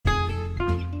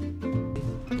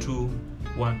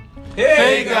One.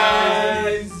 Hey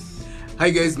guys! Hi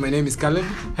guys, my name is Caleb.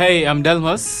 Hey, I'm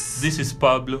Delmas. This is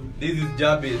Pablo. This is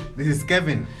Jabir. This is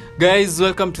Kevin. Guys,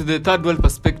 welcome to the Third World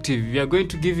Perspective. We are going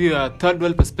to give you a third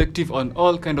world perspective on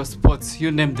all kind of sports.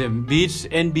 You name them. Beach,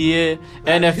 NBA,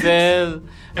 NFL,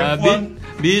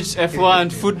 F1. beach,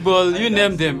 F1, football, you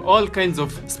name them. All kinds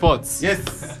of sports. Yes.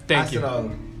 Thank you.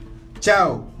 Arsenal.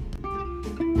 Ciao.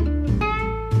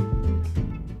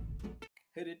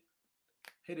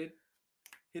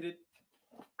 Hit it.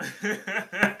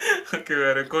 Okay, we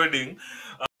are recording.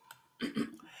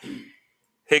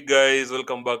 Hey guys,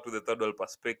 welcome back to the Third World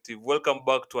Perspective. Welcome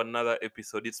back to another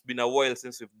episode. It's been a while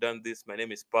since we've done this. My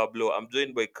name is Pablo. I'm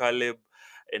joined by Caleb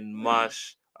and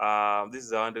Mash. This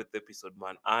is our 100th episode,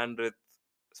 man. 100th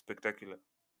spectacular.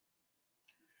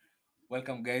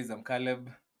 Welcome guys, I'm Caleb.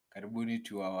 Karibuni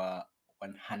to our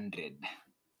 100.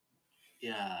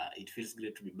 Yeah, it feels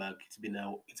great to be back. It's been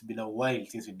a while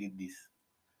since we did this.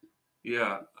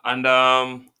 Yeah, and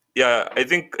I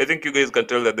think you guys can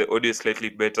tell that the audio is slightly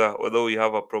better, although we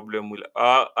have a problem with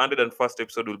 101st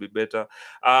episode will be better.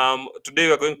 Today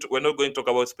we're not going to talk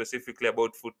about specifically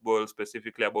about football,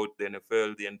 specifically about the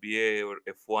NFL, the NBA, or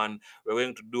F1. We're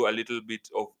going to do a little bit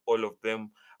of all of them,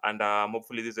 and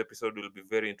hopefully this episode will be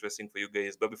very interesting for you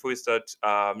guys. But before we start,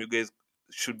 you guys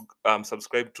should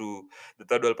subscribe to the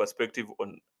Third World Perspective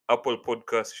on Apple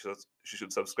Podcasts. You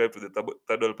should subscribe to the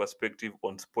Third World Perspective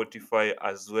on Spotify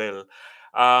as well.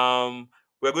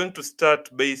 We're going to start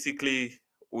basically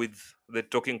with the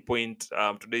talking point.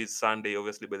 Today is Sunday.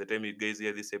 Obviously, by the time you guys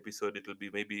hear this episode, it will be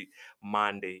maybe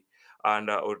Monday and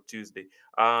or Tuesday.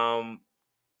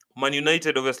 Man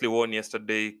United obviously won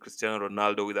yesterday. Cristiano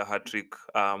Ronaldo with a hat trick.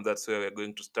 That's where we're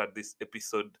going to start this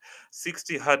episode.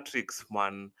 60 hat tricks,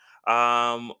 man.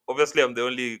 Obviously, I'm the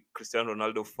only Cristiano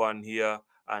Ronaldo fan here,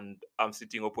 and I'm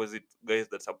sitting opposite guys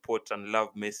that support and love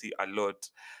Messi a lot.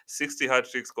 60 hat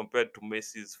tricks compared to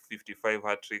Messi's 55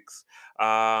 hat tricks.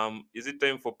 Is it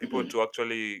time for people to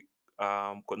actually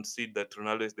concede that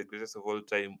Ronaldo is the greatest of all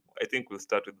time? I think we'll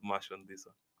start with Mash on this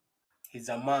one. He's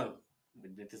among the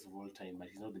greatest of all time, but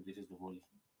he's not the greatest of all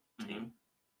time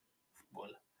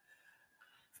footballer.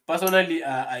 Personally,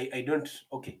 I don't.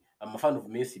 Okay, I'm a fan of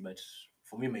Messi, but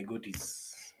for me, my goat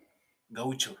is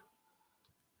Gaucho.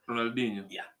 Ronaldinho.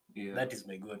 Yeah, that is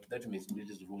my goat. That is the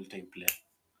greatest of all time player.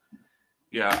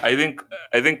 Yeah, I think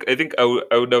I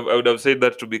would have said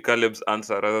that to be Caleb's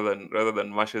answer rather than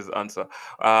Mash's answer.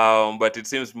 But it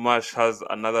seems Mash has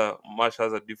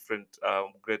a different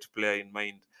great player in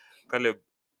mind. Caleb,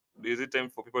 is it time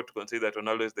for people to consider that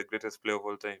Ronaldo is the greatest player of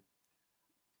all time?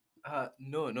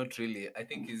 No, not really. I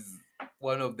think he's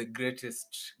one of the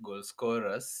greatest goal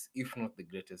scorers, if not the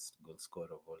greatest goal scorer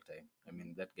of all time. I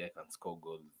mean, that guy can score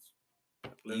goals.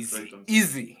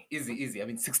 Easy. I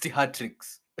mean, 60 hat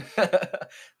tricks.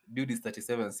 Dude is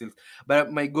 37 still.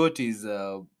 But my goat is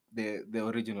the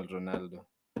original Ronaldo,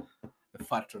 the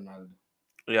fat Ronaldo.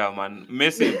 Yeah, man.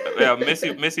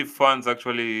 Messi fans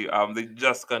actually they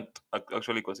just can't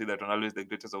actually consider that Ronaldo is the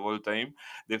greatest of all time.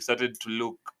 They've started to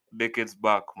look decades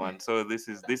back, man. So this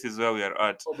is where we are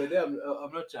at. Oh, but then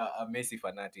I'm not a Messi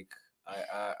fanatic.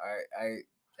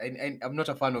 I'm not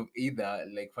a fan of either,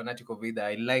 like fanatic of either.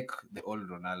 I like the old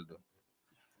Ronaldo.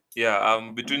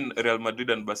 Yeah, between Real Madrid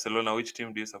and Barcelona, which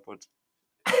team do you support?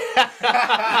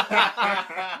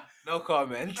 No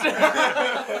comment.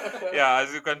 Yeah,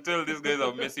 as you can tell, these guys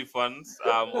are Messi fans.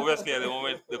 Obviously, at the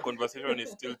moment, the conversation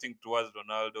is tilting towards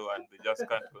Ronaldo, and they just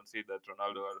can't concede that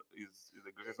Ronaldo is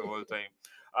the greatest of all time.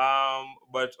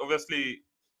 But obviously,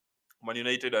 Man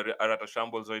United are at a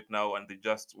shambles right now, and they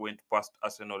just went past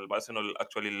Arsenal. Arsenal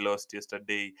actually lost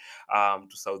yesterday to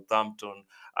Southampton,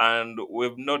 and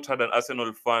we've not had an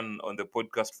Arsenal fan on the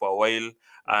podcast for a while,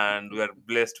 and we are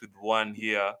blessed with one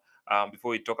here.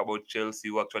 Before we talk about Chelsea,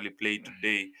 who actually played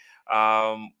today,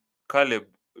 Caleb,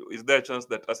 is there a chance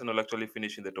that Arsenal actually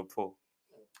finish in the top four?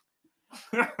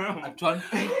 At one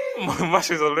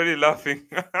Mash is already laughing.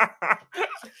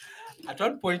 at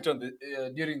one point on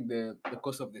the during the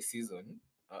course of the season,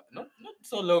 not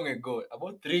so long ago,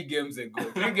 about 3 games ago,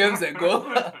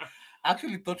 I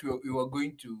actually thought we were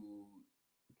going to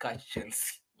catch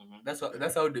Chelsea.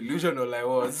 That's how delusional I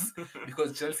was,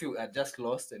 because Chelsea had just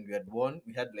lost and we had won.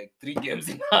 We had like 3 games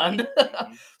in hand. So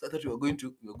I thought we were going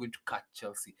to catch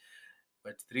Chelsea,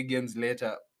 but 3 games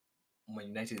later, Man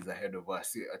United is ahead of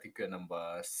us. I think we're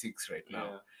number 6 right now.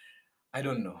 Yeah. I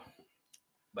don't know,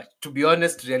 but to be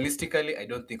honest, realistically, I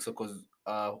don't think so, because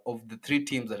of the 3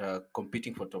 teams that are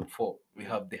competing for top 4, we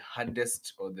have the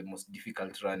hardest or the most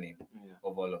difficult running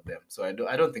of all of them. So I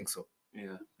don't think so.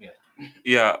 Yeah. Yeah.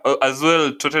 Yeah, as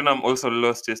well, Tottenham also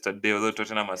lost yesterday, although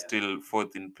Tottenham are still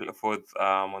fourth on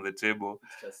the table.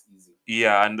 It's just easy.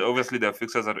 Yeah, and obviously their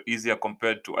fixtures are easier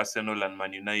compared to Arsenal and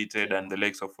Man United Yeah. and the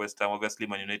likes of West Ham. Obviously,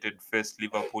 Man United face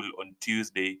Liverpool on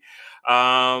Tuesday.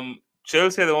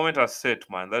 Chelsea at the moment are set,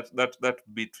 man. That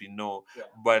bit we know. Yeah.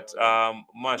 But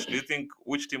Marsh, do you think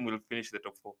which team will finish the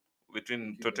top four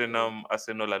between Tottenham,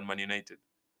 Arsenal, and Man United?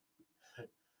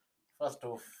 First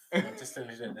off, Manchester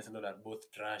United and Arsenal are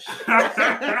both trash.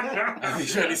 I've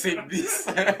usually said this.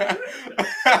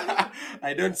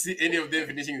 I don't see any of them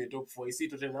finishing in the top four. I see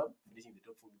Tottenham finishing the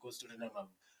top four because Tottenham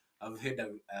have had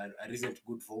a recent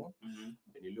good form.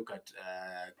 When you look at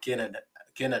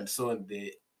Kane and Son,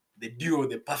 the duo,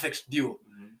 the perfect duo,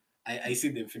 I see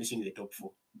them finishing in the top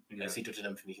four. I see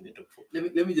Tottenham finishing the top four.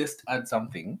 Let me just add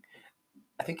something.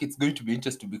 I think it's going to be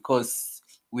interesting because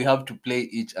we have to play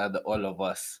each other, all of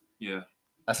us. Yeah.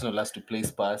 Arsenal has to play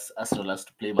Spurs. Arsenal has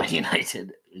to play Man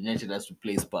United. United has to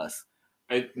play Spurs.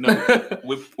 No,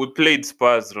 we played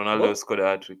Spurs. Ronaldo What? scored a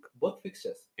hat trick. Both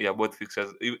fixtures. Yeah, both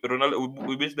fixtures. Ronaldo,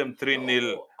 we beat them 3-0 at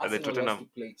the Arsenal has Tottenham. to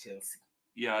play Chelsea.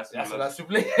 Yeah, Arsenal has to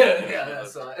play. Yeah,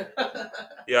 that's why.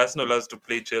 Yeah, Arsenal has to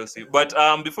play Chelsea. But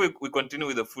before we continue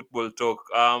with the football talk,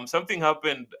 something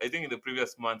happened. I think in the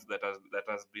previous month that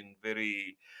has been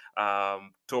very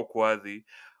talk worthy.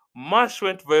 Marsh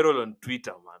went viral on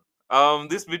Twitter, man.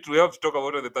 This bit we have to talk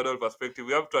about on the third world perspective.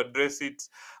 We have to address it.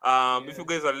 If you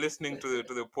guys are listening to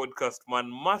the podcast, man,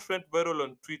 Marsh went viral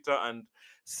on Twitter and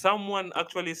someone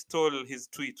actually stole his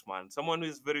tweet, man. Someone who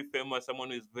is very famous, someone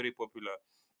who is very popular.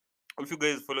 If you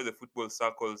guys follow the football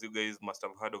circles, you guys must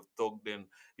have heard of Thogden.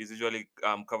 He's usually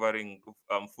covering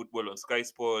football on Sky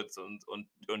Sports, on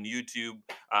YouTube.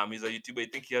 He's a YouTuber. I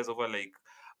think he has over like,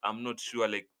 I'm not sure,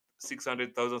 like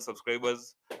 600,000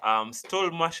 subscribers.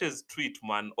 Stole Mash's tweet,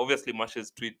 man. Obviously,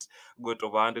 Mash's tweet got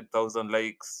over 100,000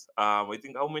 likes. I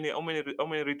think how many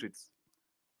retweets?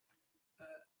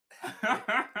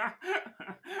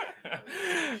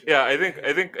 Yeah, I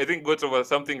think got over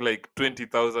something like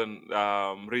 20,000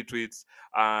 retweets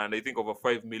and I think over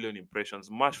 5 million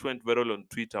impressions. Mash went viral on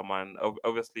Twitter, man.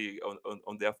 Obviously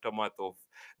on the aftermath of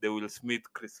the Will Smith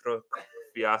Chris Rock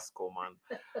fiasco, man.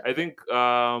 I think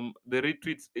the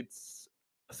retweets, it's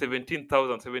 17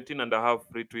 and a half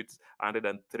retweets,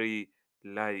 103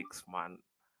 likes, man.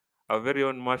 A very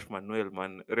own Mash Manuel,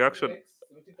 man. Reaction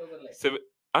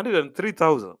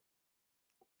 103,000.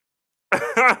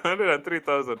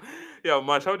 103,000. Yeah,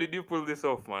 Mash, how did you pull this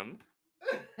off, man?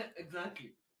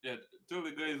 Exactly. Yeah, tell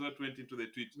the guys what went into the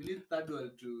tweet. We need third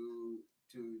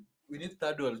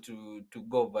world to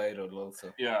go viral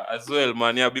also. Yeah, as well,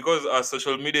 man. Yeah, because our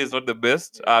social media is not the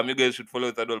best. You guys should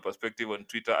follow Third World Perspective on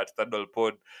Twitter at Third World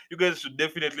Pod. You guys should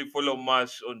definitely follow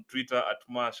Mash on Twitter at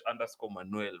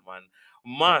Mash_Manuel, man.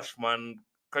 Mash, man.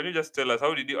 Can you just tell us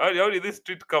how did this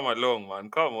tweet come along, man?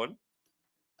 Come on.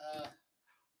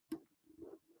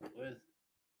 Well,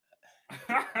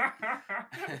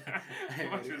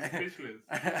 Mash is speechless.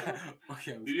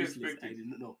 Okay, I'm Did you speechless. expect it? I did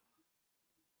not know.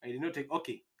 I did not take.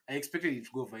 Okay, I expected it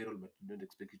to go viral, but I don't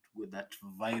expect it to go that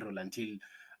viral until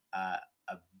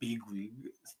a big wig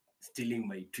stealing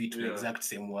my tweet with Yeah. exact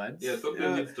same words.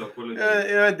 Something needs to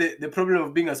apologize. The problem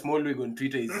of being a small wig on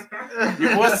Twitter is you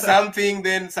post something,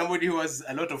 then somebody who has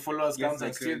a lot of followers Gets comes the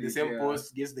and steals the credit, same yeah.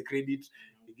 post, gets the credit,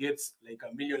 he gets like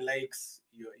 1 million likes.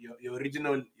 Your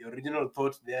original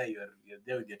thought there, you're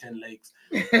there with your 10 likes.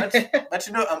 But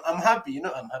you know, I'm happy. You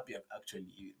know, I'm happy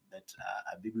actually that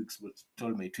a big wig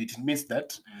stole my tweet. It means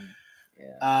that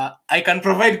I can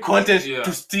provide content Yeah.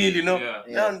 to steal. You know,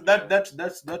 Yeah. and that's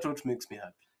what makes me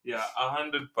happy. Yeah,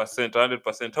 100%,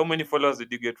 100%. How many followers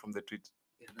did you get from the tweet?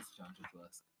 Yeah, that's what I wanted to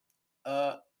ask.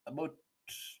 About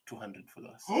 200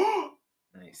 followers.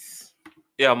 Nice.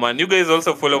 Yeah, man. You guys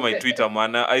also follow my Twitter,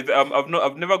 man. I've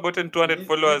never gotten 200 Need-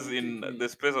 followers need to in tweet me. the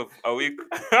space of a week.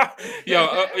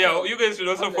 Yeah. You guys should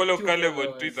also I'm like follow 2 Caleb on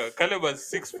followers. Twitter. Caleb has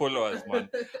 6 followers, man.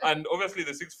 And obviously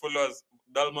the 6 followers: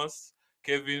 Dalmas,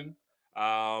 Kevin,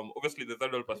 obviously the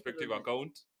Third World Perspective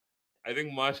account. I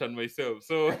think Marsh and myself.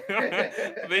 So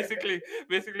basically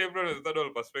everyone has a Third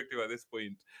World Perspective at this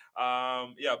point.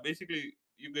 Yeah, basically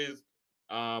you guys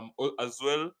as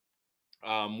well.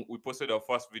 We posted our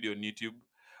first video on YouTube.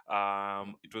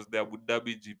 It was the Abu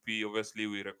Dhabi GP. Obviously,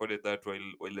 we recorded that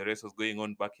while the race was going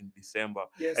on back in December.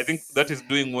 Yes. I think that is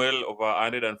doing well, over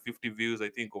 150 views. I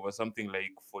think over something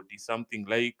like 40 something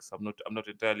likes. I'm not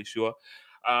entirely sure.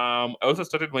 I also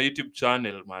started my YouTube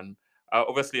channel, man.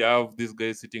 Obviously, I have this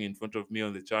guy sitting in front of me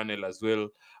on the channel as well.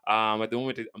 At the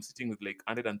moment, I'm sitting with like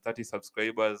 130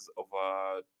 subscribers,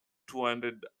 over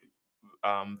 200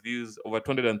 views, over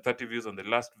 230 views on the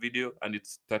last video, and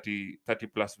it's 30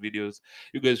 plus videos.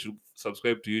 You guys should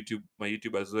subscribe to YouTube, my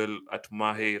YouTube as well, at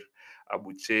Maher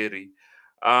Abucheri.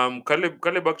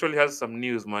 Caleb actually has some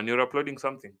news, man. You're uploading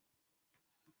something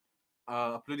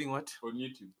Uploading what? on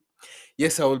YouTube.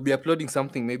 Yes, I will be uploading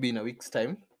something maybe in a week's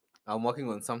time. I'm working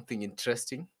on something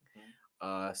interesting.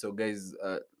 So guys,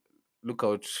 look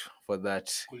out for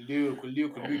that. Could you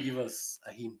give us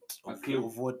a hint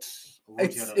of what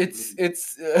It's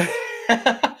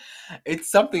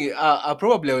it's something.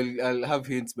 I'll have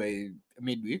hints by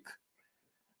midweek.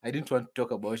 I didn't want to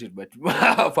talk about it, but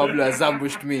Pablo has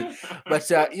ambushed me. But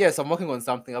yes, I'm working on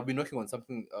something. I've been working on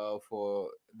something for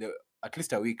at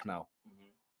least a week now.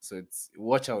 So it's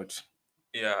watch out.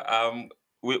 Yeah.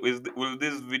 Will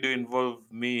this video involve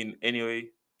me in any way?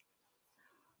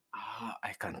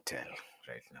 I can't tell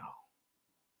right now.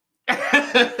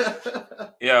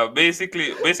 Yeah,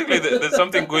 basically there's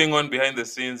something going on behind the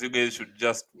scenes. You guys should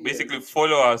just basically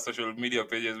follow our social media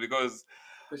pages, because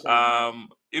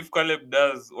if Caleb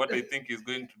does what I think he's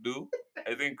going to do,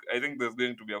 I think there's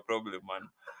going to be a problem, man.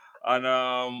 And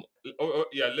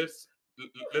yeah, let's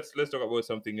talk about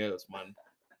something else, man.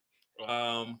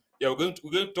 Yeah, we're going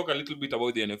to talk a little bit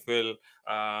about the NFL.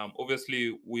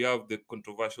 Obviously, we have the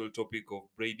controversial topic of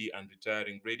Brady and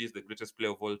retiring. Brady is the greatest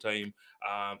player of all time.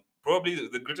 Probably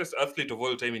the greatest athlete of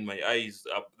all time in my eyes.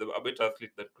 A better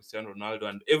athlete than Cristiano Ronaldo,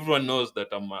 and everyone knows that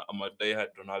I'm a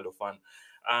diehard Ronaldo fan.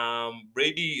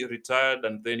 Brady retired,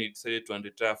 and then he decided to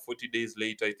unretire 40 days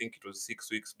later. I think it was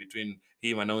 6 weeks between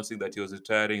him announcing that he was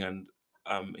retiring and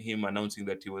him announcing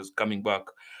that he was coming back.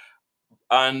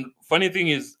 And funny thing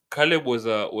is, Caleb was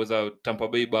a Tampa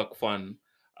Bay Buck fan.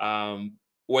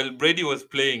 While Brady was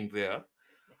playing there,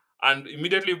 and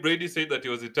immediately Brady said that he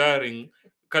was retiring,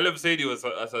 Caleb said he was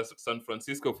a San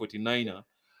Francisco 49er.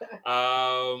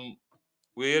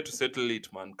 We're here to settle it,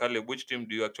 man. Caleb, which team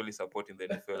do you actually support in the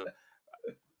NFL?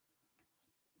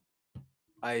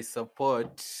 I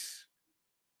support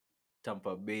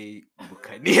Tampa Bay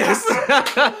Buccaneers.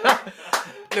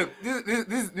 Look,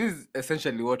 this is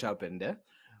essentially what happened.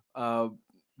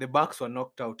 The Bucks were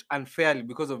knocked out unfairly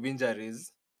because of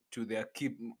injuries to their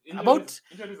key.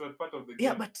 Injuries are part of the game.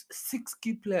 Yeah, but 6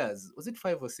 key players. Was it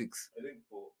 5 or 6? I think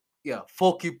 4. Yeah,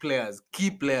 4 key players,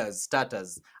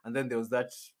 starters, and then there was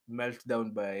that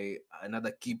meltdown by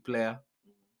another key player.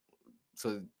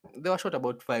 So they were short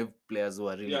about 5 players who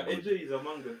are really Yeah, good. AJ is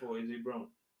among the 4. AJ Brown.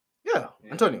 Yeah,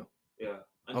 Antonio. Yeah.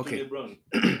 Okay. Brown.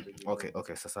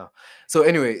 Okay, so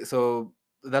anyway, so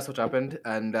that's what happened,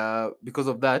 and because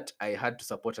of that, I had to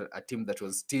support a team that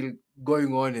was still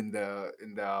going on in the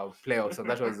playoffs, and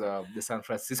that was the San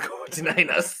Francisco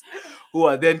 49ers, who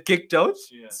were then kicked out.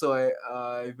 Yeah. So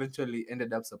I eventually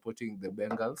ended up supporting the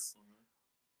Bengals,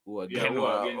 who were again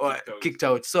kicked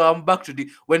out. So I'm back to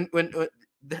when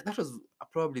that was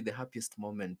probably the happiest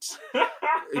moment.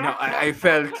 I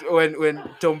felt when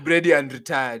Tom Brady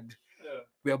retired. Yeah.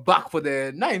 We are back for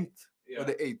the 9th or Yeah.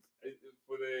 the 8th.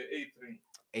 For the 8th ring.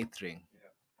 8th ring.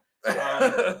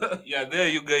 Yeah, there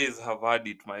you guys have had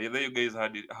it, man. There you guys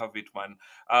have it, man.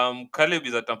 Caleb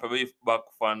is a Tampa Bay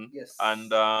Buck fan, Yes.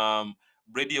 and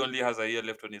Brady only has a year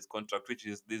left on his contract, which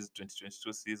is this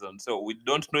 2022 season. So we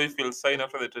don't know if he'll sign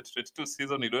after the 2022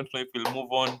 season. We don't know if he'll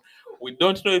move on. We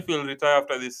don't know if he'll retire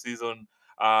after this season.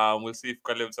 We'll see if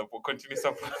Caleb continues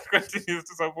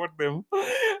to support them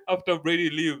after Brady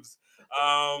leaves.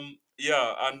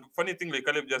 Yeah, and funny thing, like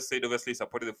Caleb just said, obviously he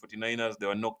supported the 49ers, they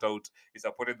were knocked out. He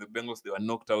supported the Bengals, they were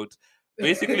knocked out.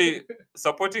 Basically,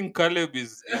 supporting Caleb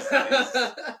is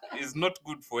not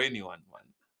good for anyone, man.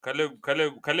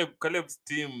 Caleb's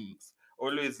teams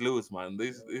always lose, man.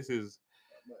 This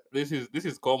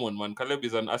is common, man. Caleb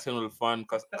is an Arsenal fan.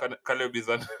 Caleb is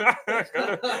an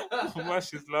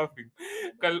Mash is laughing.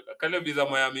 Caleb is a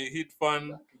Miami Heat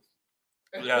fan.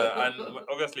 Yeah, and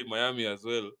obviously Miami as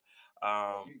well.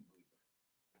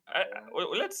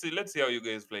 Let's see how you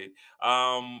guys play.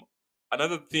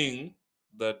 Another thing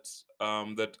that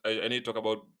I need to talk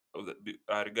about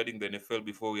regarding the NFL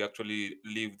before we actually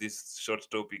leave this short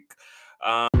topic.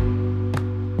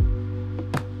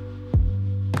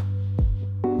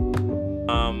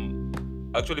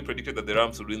 Actually predicted that the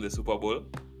Rams would win the Super Bowl.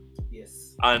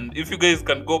 Yes. And if you guys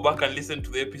can go back and listen to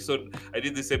the episode, I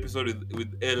did this episode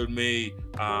with El May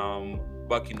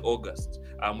back in August.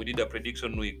 We did a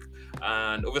prediction week,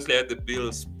 and obviously I had the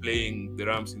Bills playing the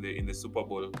Rams in the Super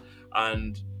Bowl.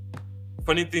 And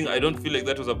funny thing, I don't feel like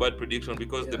that was a bad prediction,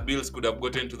 because the Bills could have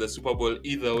gotten to the Super Bowl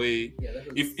either way. Yeah,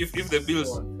 that was If the Bills,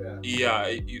 so unfair. yeah,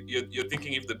 you're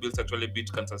thinking if the Bills actually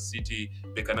beat Kansas City,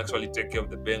 they can actually take care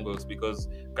of the Bengals, because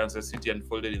Kansas City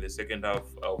unfolded in the second half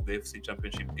of the FC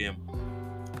Championship game.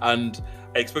 and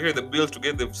I expected the Bills to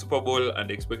get the Super Bowl,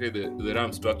 and I expected the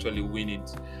Rams to actually win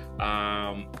it.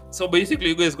 So basically,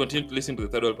 you guys continue to listen to the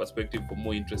Third World Perspective for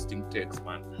more interesting takes,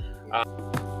 man.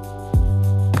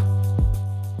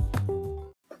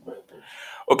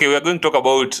 Okay, we are going to talk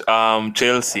about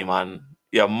Chelsea, man.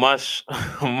 Yeah, Mash,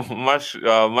 Mash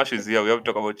is here. We have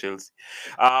to talk about Chelsea.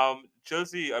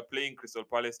 Chelsea are playing Crystal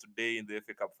Palace today in the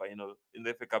FA Cup final, in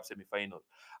the FA Cup semi-final,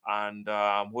 and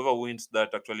whoever wins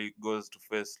that actually goes to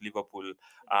face Liverpool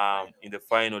in the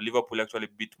final. Liverpool actually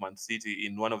beat Man City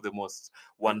in one of the most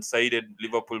one-sided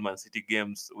Liverpool-Man City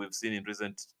games we've seen in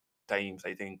recent times.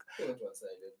 I think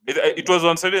it was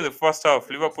one-sided in the first half.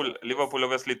 Liverpool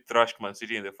obviously thrashed Man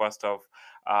City in the first half.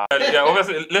 Yeah,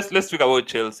 obviously, let's speak about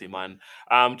Chelsea, man.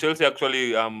 Chelsea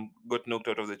actually got knocked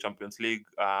out of the Champions League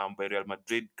by Real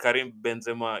Madrid. Karim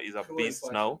Benzema is a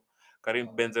beast now. Karim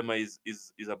Benzema is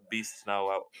a beast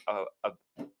now.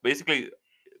 Basically,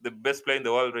 the best player in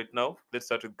the world right now. Let's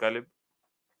start with Caleb.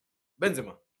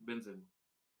 Benzema. Benzema.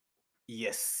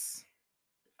 Yes.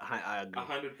 I agree.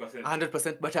 100%.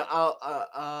 100%.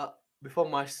 But before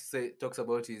Mash talks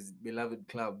about his beloved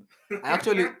club, I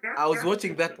was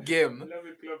watching that game.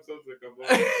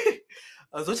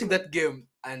 I was watching that game,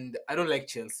 and I don't like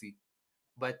Chelsea,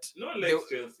 but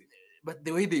Chelsea. but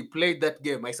the way they played that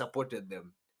game, I supported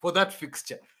them for that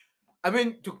fixture. I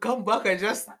mean, to come back and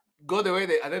just go the way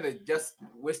and then they just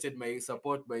wasted my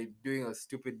support by doing a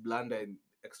stupid blunder in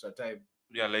extra time.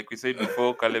 Yeah, like we said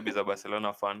before, Caleb is a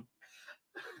Barcelona fan.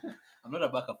 I'm not a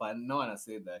Barca fan. No one has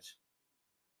said that.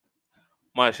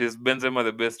 Mash, is Benzema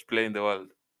the best player in the world?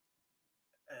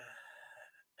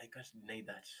 I can't deny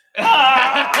that.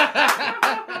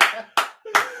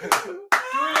 Two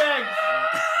legs.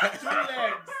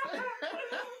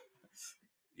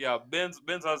 Yeah, Benz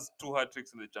has 2 hat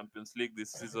tricks in the Champions League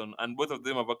this season, and both of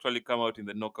them have actually come out in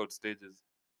the knockout stages.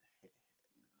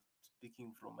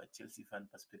 Speaking from a Chelsea fan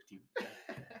perspective,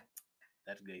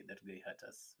 that guy hurt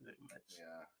us very much.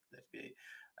 Yeah. That guy,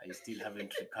 I still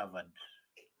haven't recovered.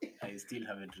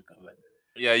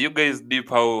 Yeah, you guys deep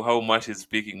how Mash is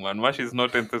speaking, man. Mash is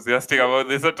not enthusiastic about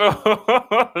this at all.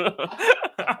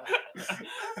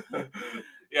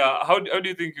 Yeah, how do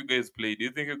you think you guys played? Do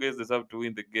you think you guys deserve to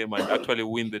win the game and actually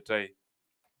win the tie?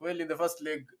 Well, in the first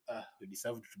leg, we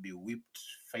deserved to be whipped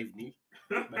 5-0.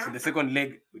 But in the second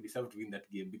leg, we deserved to win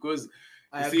that game because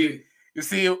you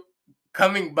see,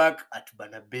 coming back at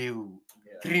Bernabeu,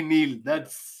 3-0.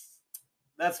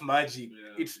 That's magic.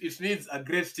 Yeah. It needs a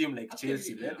great team like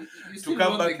Chelsea, man, You to still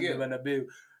come won back the to the game. Bernabeu.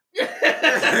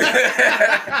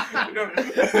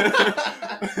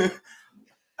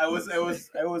 I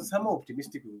was somehow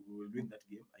optimistic we will win that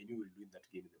game. I knew we'll win that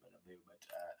game in the Bernabeu,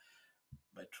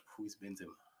 but who is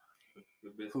Benzema?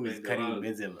 Who is Karim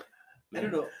Benzema? I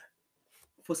don't know.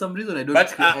 For some reason, I don't.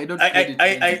 But I don't.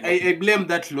 I blame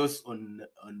that loss on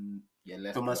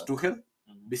left Thomas back. Tuchel,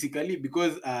 basically,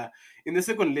 because in the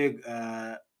second leg,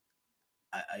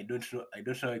 I don't know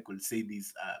I could say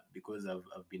this because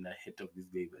I've been ahead of this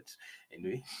day, but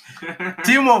anyway,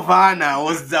 Timo Werner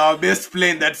was our best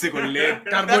player in that second leg.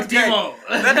 that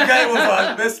guy was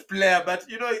our best player, but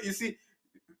you see,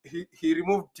 he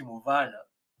removed Timo Werner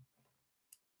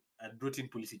and brought in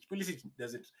Pulisic. Pulisic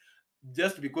doesn't,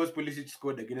 just because Pulisic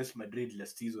scored against Madrid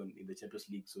last season in the Champions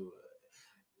League, so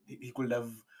he could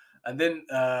have. And then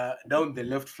down the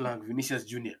left flank, Vinicius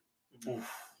Junior.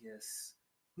 Oof. Yes.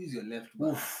 Who's your left back?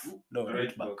 Oof. No, Right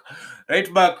right back.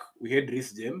 Right back, we had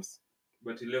Reece James.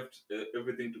 But he left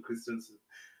everything to Christensen.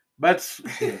 But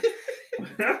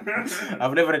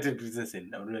I've never rated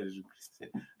Christensen.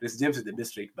 Reece James is the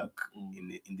best right back in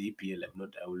the EPL.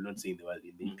 I will not say in the world,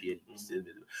 in the EPL.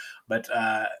 But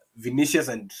Vinicius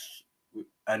and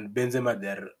Benzema,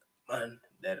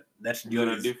 that duo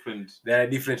They're is different. they're a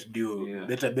different duo. Yeah.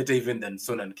 Better even than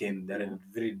Son and Kane. They're a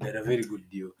very good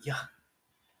duo.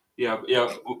 Yeah.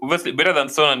 Obviously, better than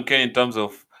Son and Kane in terms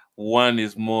of one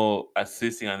is more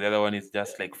assisting and the other one is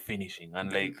just like finishing,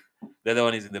 and like the other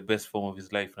one is in the best form of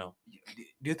his life now.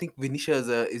 Do you think Vinicius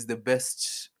is the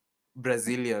best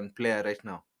Brazilian player right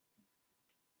now?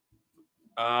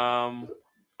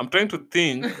 I'm trying to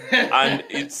think, and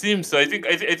it seems so. I think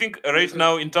right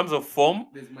now in terms of form,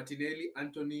 There's Martinelli,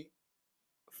 Anthony.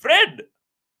 Fred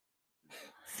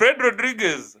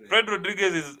Rodriguez. Fred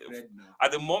Rodriguez is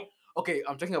at the moment. Okay,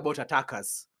 I'm talking about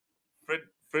attackers.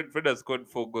 Fred has scored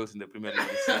 4 goals in the Premier League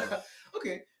this season.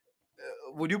 Okay.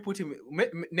 Would you put him?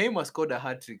 Neymar scored a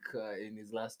hat trick in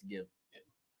his last game.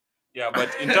 Yeah, but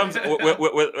in terms,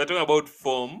 we're talking about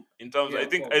form. In terms, Yeah,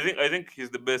 I think he's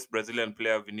the best Brazilian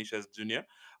player, Vinicius Junior.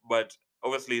 But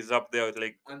obviously, he's up there with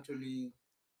like Anthony.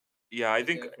 yeah. I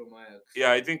think from Ajax.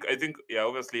 yeah. I think yeah.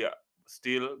 Obviously,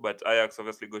 still, but Ajax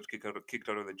obviously got kicked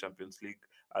out of the Champions League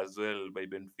as well by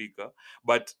Benfica.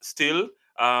 But still,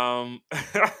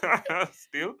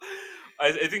 still,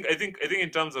 I think in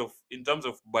terms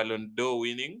of Ballon d'Or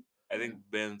winning, I think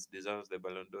Benz deserves the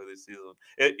Ballon d'Or this season.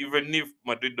 Even if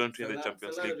Madrid don't win the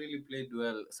Champions Salah League. really played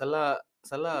well. Salah.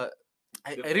 The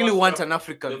I really first want half- an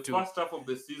African the too. first half of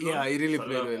the season, Yeah, he really Salah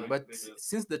played well. played But well.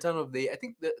 since the turn of the year, I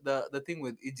think the thing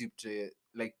with Egypt,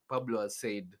 like Pablo has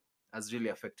said, has really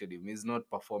affected him. He's not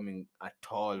performing at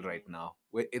all right now,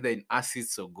 either in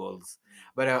assists or goals.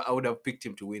 But I would have picked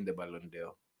him to win the Ballon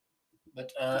d'Or.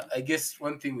 But I guess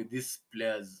one thing with these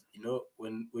players,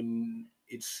 when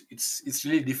it's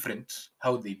really different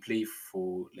how they play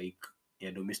for like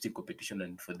their domestic competition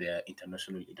and for their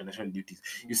international duties.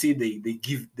 You see, they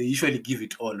usually give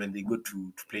it all when they go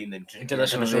to play in the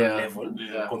international yeah. level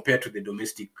Yeah. compared to the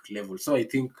domestic level. So I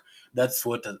think that's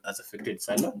what has affected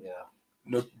Salah. Yeah.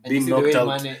 Not And you being see the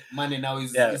knocked way out. Mane now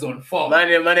is Yeah. on form.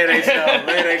 Mane right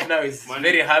now is Mane,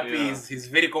 very happy. yeah. He's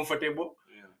very comfortable.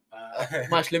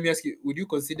 Mash, let me ask you: would you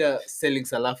consider selling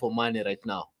Salah for Mane right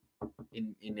now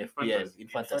in FPL Fantasy. in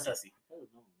fantasy?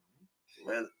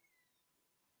 Well,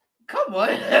 Come on,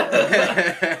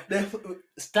 the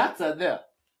stats are there.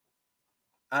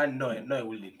 no, I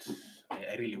wouldn't.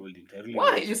 I really wouldn't.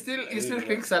 Why wouldn't. you still I really think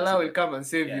wouldn't. Salah will come and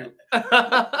save Yeah.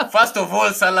 you? First of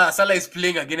all, Salah is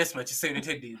playing against Manchester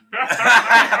United.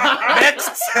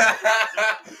 Next,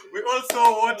 we all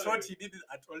saw what he did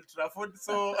at Old Trafford.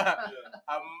 So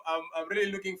I'm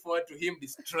really looking forward to him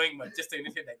destroying Manchester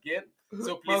United again.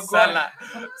 So please, Maguire.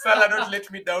 Salah, don't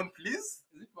let me down, please.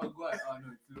 Is it Maguire? Oh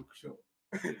no, it's Luke Shaw.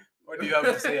 What do you have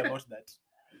to say about that?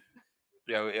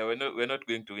 Yeah, we're not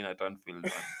going to win at Anfield.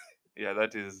 Man. Yeah,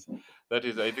 that is. I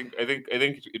think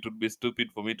it would be stupid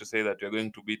for me to say that we're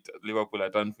going to beat Liverpool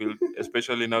at Anfield,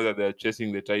 especially now that they're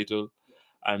chasing the title,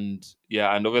 and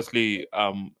and obviously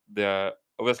they're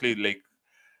obviously like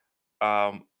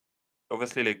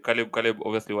Caleb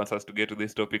obviously wants us to get to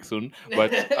this topic soon,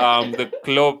 but the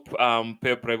Klopp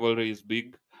Pep rivalry is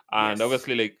big, and Yes.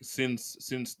 obviously like since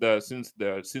the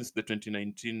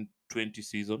 2019-20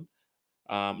 season.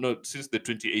 No, since the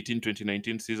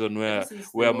 2018-2019 season where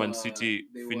Man City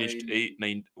finished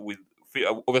 8-9 with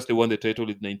obviously won the title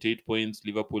with 98 points.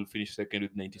 Liverpool finished second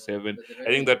with 97. I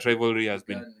think that rivalry has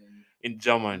been in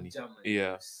Germany.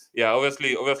 Yeah.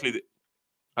 Obviously,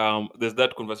 there's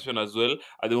that conversation as well.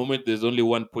 At the moment, there's only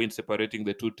 1 point separating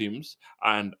the two teams,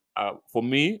 and for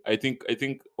me, I think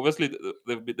obviously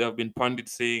there have been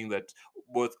pundits saying that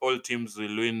all teams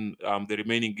will win the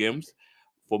remaining games.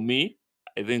 For me,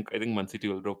 I think Man City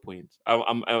will drop points.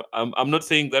 I'm not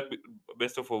saying that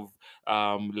based off of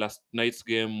last night's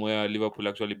game where Liverpool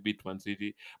actually beat Man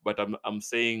City, but I'm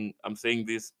saying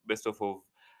this based off of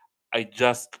I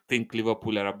just think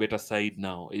Liverpool are a better side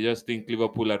now. I just think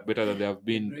Liverpool are better than they have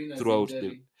been throughout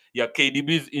the. Yeah,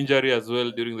 KDB's injury as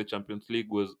well during the Champions League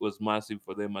was massive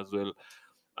for them as well.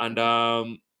 And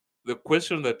the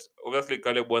question that obviously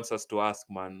Caleb wants us to ask,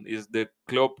 man, is the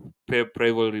Klopp Pep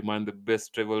rivalry, man, the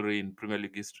best rivalry in Premier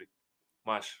League history?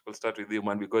 Mash, we'll start with you,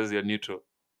 man, because you're neutral.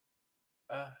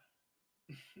 Well,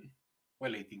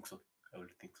 I think so. I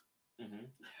would think so.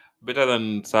 Better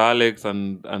than Sir Alex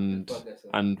and Wenger.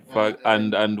 And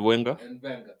Wenger.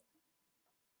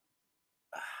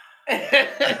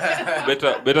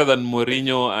 Better than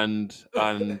Mourinho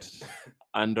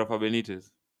and Rafa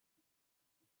Benitez.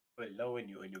 Well, now when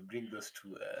you bring those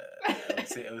two,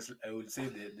 I would say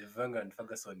the Wenger and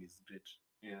Ferguson is great.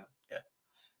 Yeah.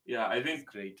 I think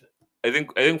It's great. I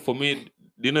think for me,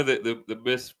 do you know the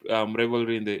best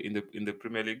rivalry in the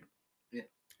Premier League? Yeah.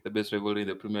 The best rivalry in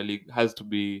the Premier League has to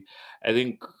be, I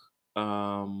think,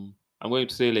 I'm going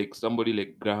to say like somebody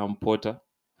like Graham Potter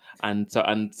and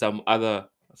some other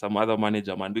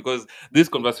manager, man, because this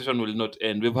conversation will not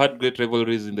end. We've had great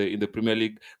rivalries in the Premier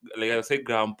League, like I said,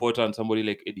 Graham Potter and somebody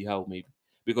like Eddie Howe, maybe.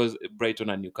 Because Brighton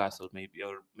and Newcastle, maybe,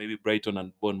 or maybe Brighton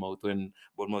and Bournemouth when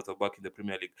Bournemouth are back in the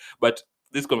Premier League. But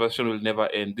this conversation will never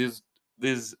end.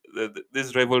 This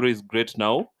rivalry is great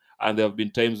now, and there have been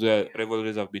times where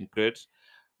rivalries have been great.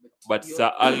 But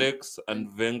Sir Alex and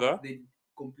Wenger They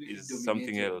completely is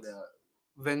something dominated else.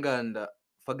 Wenger and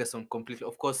Ferguson completely.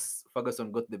 Of course,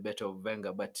 Ferguson got the better of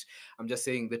Wenger, but I'm just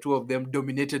saying the two of them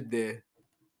dominated the.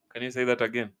 Can you say that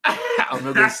again? I'm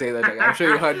not going to say that again. I'm sure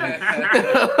you heard me.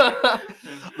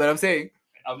 But I'm saying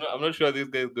I'm not sure these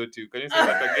guys got you. Can you say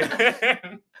that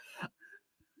again?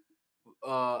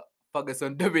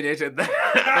 Ferguson dominated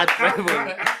that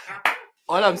rivalry.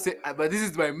 All I'm saying, but this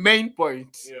is my main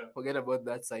point. Yeah. Forget about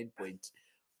that side point.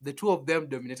 The two of them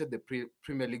dominated the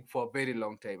Premier League for a very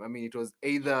long time. I mean, it was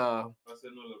either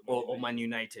or Man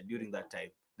United during that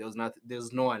time.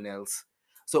 There's no one else.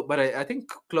 So, but I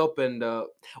think Klopp and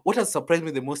what has surprised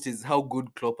me the most is how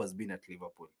good Klopp has been at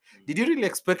Liverpool. Did you really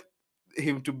expect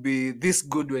him to be this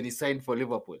good when he signed for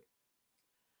Liverpool?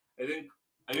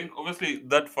 I think obviously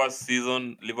that first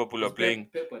season Liverpool are playing.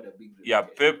 Pep had a big Yeah,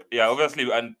 reputation. Pep. Yeah,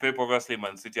 obviously, and Pep. Obviously,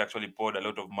 Man City actually poured a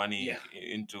lot of money Yeah.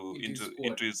 into Into his into squad.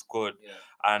 into his squad, Yeah.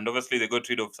 and obviously they got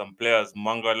rid of some players.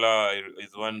 Mangala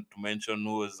is one to mention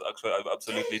who was actually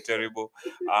absolutely terrible.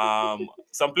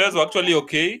 Some players were actually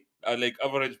okay, like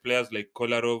average players like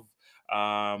Kolarov.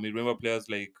 You remember players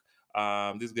like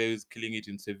this guy who's killing it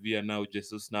in Sevilla now,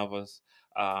 Jesus Navas.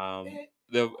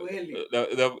 They've,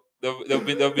 Coelho. there've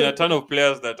been a ton of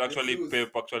players that actually Jesus.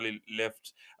 Pep actually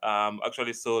left,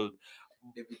 actually sold.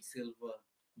 David Silva.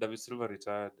 David Silva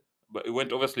retired, but he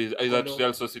went obviously. Is at Kolo-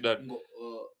 Real Sociedad.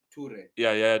 Toure.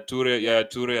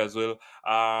 Toure as well.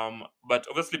 But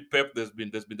obviously Pep, there's been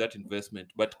that investment.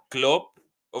 But Klopp,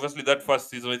 obviously that first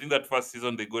season, I think that first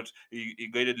season he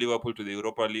guided Liverpool to the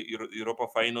Europa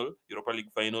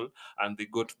League final, and they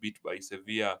got beat by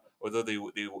Sevilla. Although they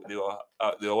were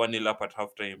 1-0 up at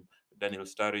halftime. Daniel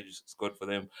Sturridge scored for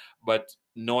them, but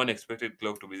no one expected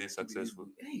Klopp to be this successful.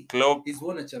 Hey, Klopp, he's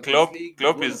won a Champions Klopp, League.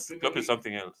 Klopp he's won a is Premier Klopp is League.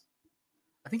 something else.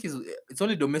 I think it's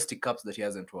only domestic cups that he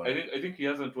hasn't won. I think he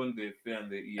hasn't won the FA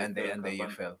and the EFL And the Cup.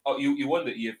 EFL. Oh, you won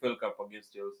the EFL Cup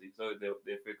against Chelsea, so the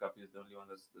FA Cup is the only one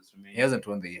that's remaining. He hasn't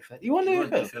won the EFL. He won the He won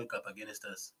the EFL. FL Cup against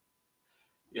us.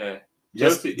 Yeah,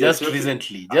 Just Chelsea-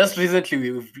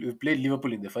 recently, we played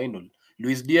Liverpool in the final.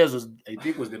 Luis Diaz was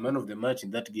the man of the match in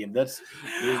that game. That's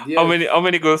Luis Diaz. How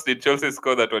many goals did Chelsea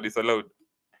score that were disallowed?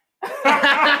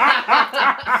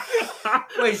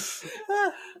 Wait,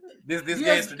 This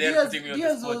guy is today putting me on the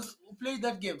Diaz spot. who played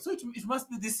that game, so it must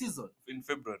be this season. In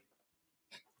February.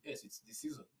 Yes, it's the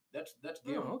season. That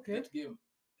game. Oh, okay.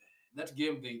 That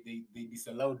game they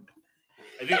disallowed.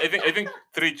 I think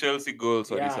 3 Chelsea goals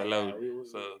were Yeah, disallowed. yeah,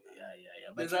 So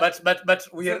There's But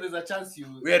we So are there's a chance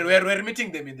you. we're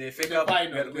meeting them in the FA In the Cup.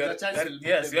 final. There's a chance you'll beat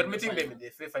Yes, them we are in the meeting them final. in the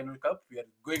FA Final Cup. We are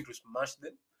going to smash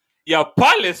them. yeah,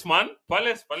 Palace, man.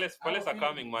 Palace are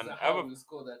coming, man. Will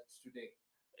score that today.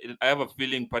 I have a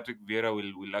feeling Patrick Vieira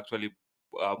will actually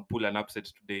pull an upset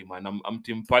today, man. I'm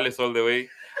Team Palace all the way.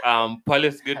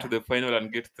 Palace get to the final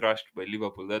and get thrashed by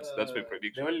Liverpool. That's my The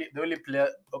prediction. only player.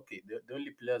 Okay, the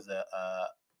only players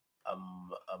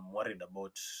I'm worried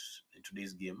about in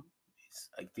today's game is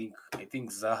I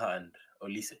think Zaha and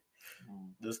Olise.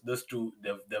 Those two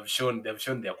they've shown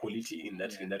their quality in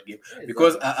that game. Yeah,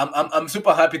 Because I'm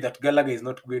super happy that Gallagher is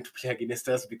not going to play against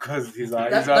us because he's our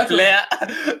That was- player.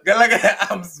 Gallagher,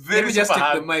 I'm very Let me just super take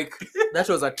happy. the mic. That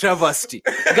was a travesty.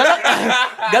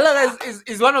 Gallagher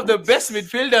is one of the best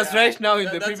midfielders right now in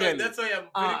the Premier League. That's why I'm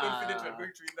very confident we're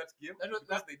going to win that game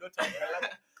because they don't have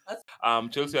Gallagher.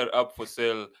 Chelsea are up for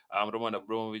sale. Roman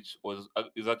Abramovich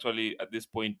is actually at this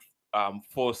point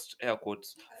forced, air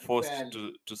quotes, forced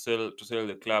to sell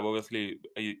the club. Obviously,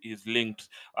 he's linked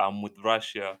with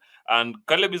Russia, and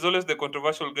Caleb is always the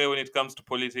controversial guy when it comes to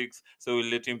politics. So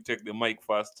we'll let him take the mic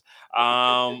first.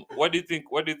 What do you think?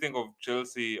 What do you think of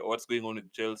Chelsea? What's going on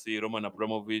with Chelsea? Roman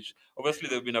Abramovich. Obviously,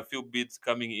 there've been a few bids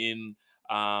coming in.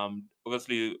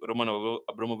 Obviously, Roman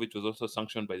Abramovich was also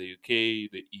sanctioned by the UK,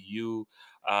 the EU.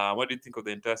 What do you think of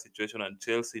the entire situation and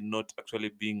Chelsea not actually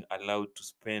being allowed to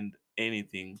spend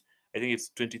anything? I think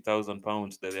it's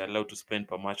 £20,000 that they're allowed to spend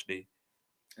per match day,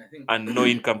 I think and no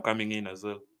income coming in as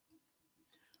well.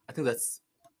 I think that's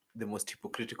the most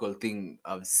hypocritical thing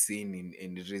I've seen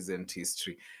in recent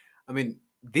history. I mean,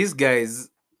 these guys,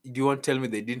 do you want to tell me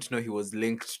they didn't know he was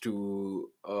linked to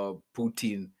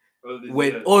Putin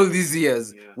all these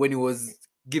years Yeah. when he was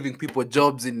giving people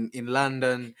jobs in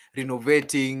London,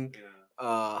 renovating,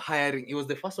 hiring. He was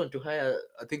the first one to hire,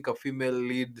 I think, a female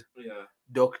lead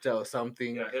doctor or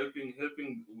something. helping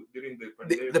during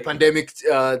The pandemic,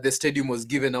 the stadium was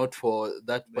given out for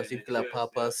that particular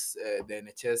purpose. The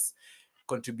NHS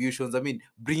contributions. I mean,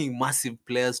 bringing massive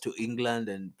players to England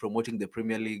and promoting the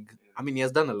Premier League. I mean, he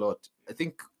has done a lot. I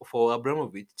think for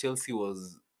Abramovich, Chelsea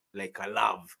was like a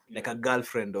love, like a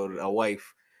girlfriend or a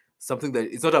wife. Something that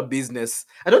it's not a business.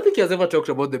 I don't think he has ever talked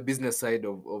about the business side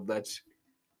of that.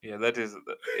 Yeah, that is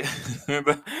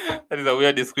that is a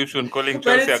weird description, calling But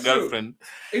Chelsea a it's true. girlfriend.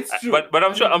 It's true. But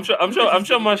I'm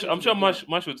sure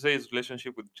Mash would say his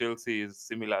relationship with Chelsea is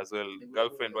similar as well.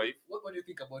 Girlfriend, wife. What do you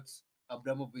think about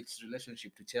Abramovich's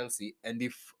relationship to Chelsea? And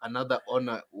if another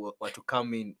owner were to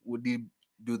come in, would he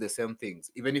do the same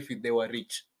things, even if they were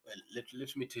rich? Well,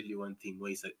 let me tell you one thing.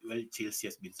 Why Chelsea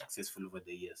has been successful over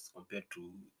the years compared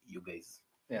to you guys.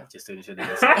 Yeah. Manchester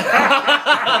United.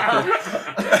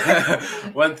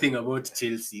 One thing about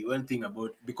Chelsea,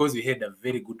 because we had a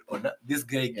very good owner, this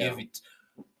guy gave it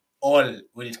all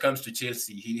when it comes to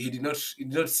Chelsea. He did not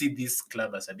see this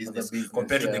club as a business,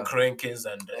 compared to the Kroenkes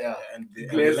and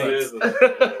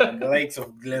the likes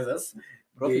of Glazers.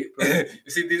 Profit.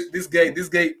 You see, this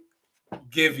guy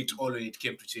gave it all when it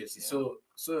came to Chelsea. So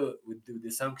with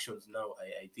the sanctions now,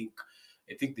 I think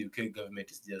the UK government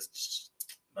is just,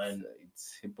 man,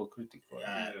 It's hypocritical.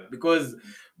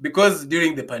 because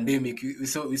during the pandemic we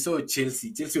saw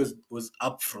Chelsea was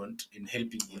upfront in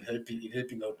helping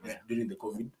out during the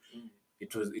COVID.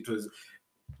 It was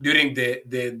during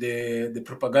the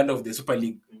propaganda of the Super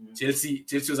League. Chelsea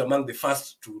was among the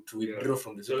first to withdraw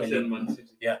from the Super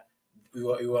League. We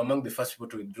were among the first people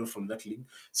to withdraw from that league.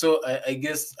 So I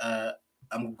guess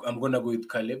I'm gonna go with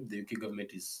Caleb. The UK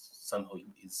government is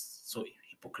so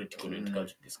hypocritical when it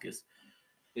comes to this case.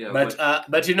 Yeah,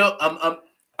 But you know, I'm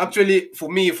actually, for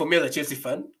me as a Chelsea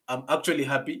fan, I'm actually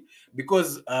happy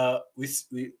because we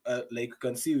like you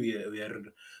can see we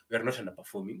are not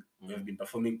underperforming. We have been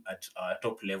performing at our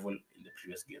top level in the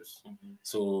previous games.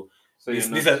 So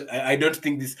I don't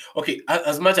think this, okay,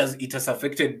 as much as it has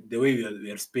affected the way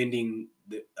we are spending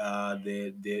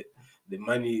the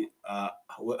money,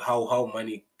 how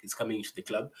money is coming into the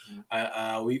club.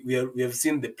 We have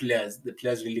seen the players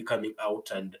really coming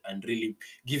out and really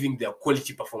giving their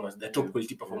quality performance, their top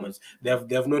quality performance. They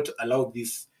have not allowed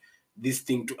this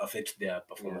thing to affect their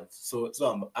performance. So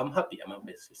I'm happy.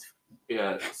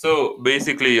 yeah. So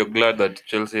basically, you're glad that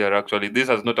Chelsea are actually, this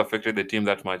has not affected the team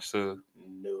that much. So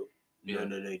No,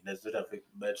 it does not affect.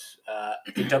 But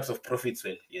in terms of profits,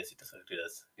 well, yes, it has affected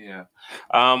us. yeah,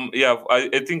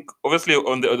 I think obviously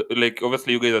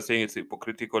obviously you guys are saying it's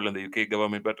hypocritical on the UK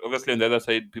government, but obviously on the other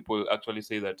side, people actually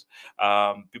say that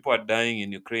people are dying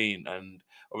in Ukraine, and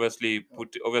obviously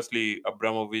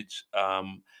Abramovich,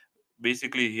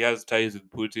 basically he has ties with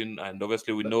Putin, and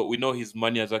obviously we know his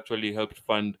money has actually helped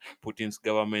fund Putin's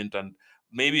government, and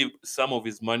maybe some of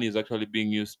his money is actually being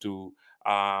used to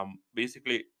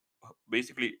basically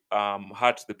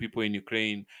hurt the people in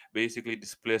Ukraine, basically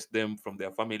displace them from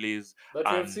their families. But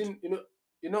we have And seen,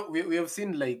 we have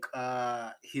seen like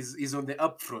he's on the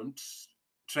upfront,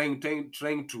 trying to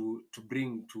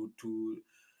bring to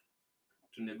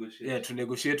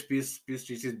negotiate peace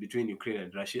treaties between Ukraine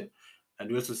and Russia, and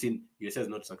we also seen USA has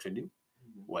not sanctioned him.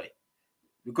 Why?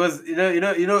 Because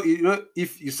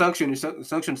if you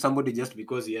sanction somebody just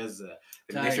because he has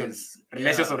relations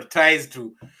or ties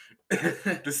to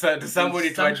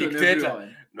somebody, to a dictator.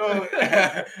 Everyone. No,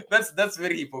 that's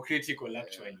very hypocritical,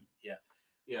 actually.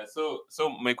 yeah, so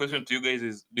my question to you guys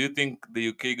is: do you think the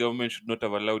UK government should not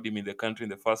have allowed him in the country in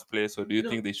the first place, or do you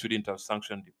think they shouldn't have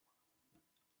sanctioned him?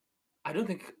 I don't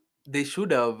think they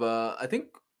should have. I think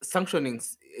sanctioning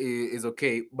is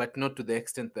okay, but not to the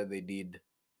extent that they did.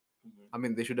 I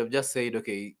mean, they should have just said,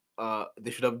 okay,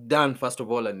 they should have done, first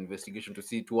of all, an investigation to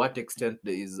see to what extent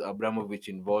there is Abramovich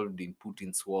involved in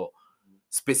Putin's war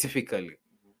specifically.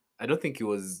 I don't think he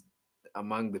was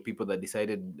among the people that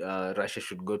decided Russia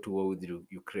should go to war with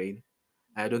Ukraine.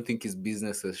 I don't think his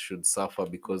businesses should suffer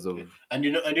because of. And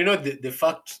the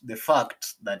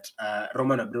fact that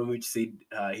Roman Abramovich said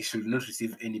he should not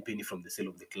receive any penny from the sale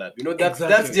of the club. That's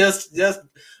Exactly. that's just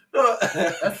no.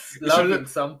 That's He should loving not-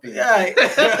 something. Yeah,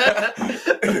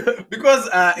 because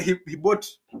he bought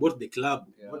the club,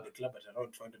 at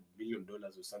around $200 million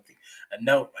or something, and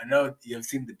now you have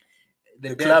seen the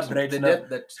club right now. debt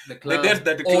that the club debt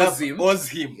that the club owes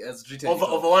him he has written over it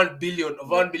off. 1 billion.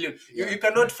 You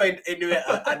cannot find anywhere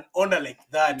an owner like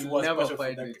that You'll who was never passionate for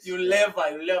find that. it. You'll never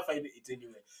find it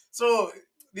anywhere. So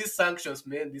these sanctions,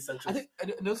 man, I think,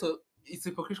 and also it's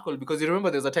hypocritical because you remember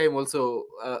there's a time also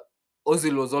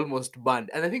Ozil was almost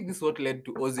banned, and I think this is what led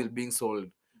to Ozil being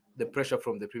sold. The pressure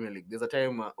from the Premier League. There's a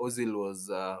time Ozil was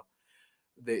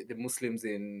the Muslims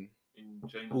in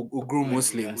Ugru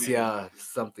Muslims,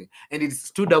 something, and it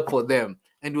stood up for them.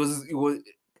 And it was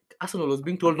Arsenal was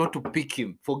being told not to pick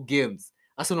him for games.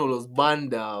 Arsenal was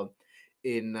banned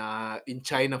in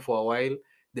China for a while.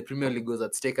 The Premier League was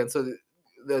at stake, and so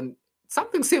then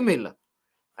something similar,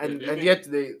 and yet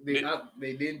they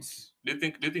didn't. Do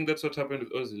you think that's what happened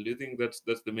with Ozil? Do you think that's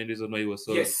the main reason why he was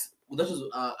sold? Yes, that was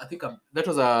I think that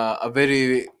was a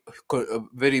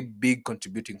very big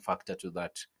contributing factor to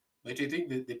that. But I think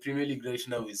the Premier League right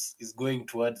now is going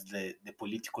towards the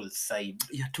political side.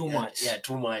 Yeah, too much. Yeah,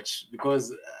 too much,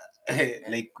 because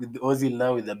like with Ozil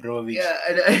now, with Abramovich,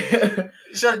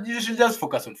 you should just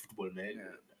focus on football,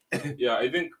 man. Yeah, I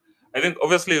think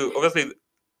obviously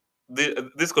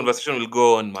this conversation will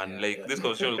go on, man. Yeah, Like yeah. this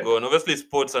conversation will go on. Obviously,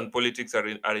 sports and politics are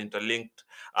interlinked,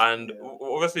 and Yeah.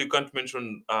 obviously you can't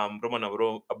mention Roman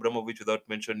Abramovich without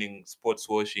mentioning sports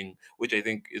washing, which I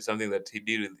think is something that he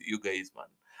did with you guys, man.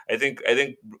 I think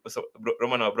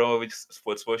Roman Abramovich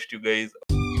sports washed you guys.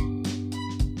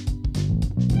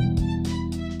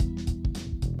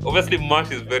 Obviously,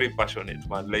 Marsh is very passionate,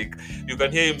 man. Like you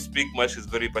can hear him speak. Marsh is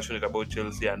very passionate about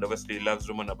Chelsea, and obviously he loves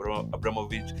Roman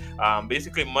Abramovich.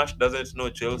 Basically, Marsh doesn't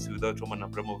know Chelsea without Roman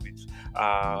Abramovich.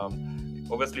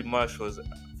 Obviously, Marsh was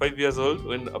 5 years old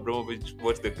when Abramovich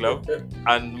bought the club,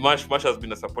 and Marsh has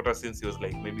been a supporter since he was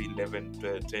like maybe 11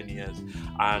 to 10 years,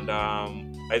 and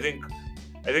I think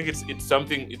it's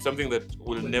something that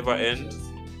will never end.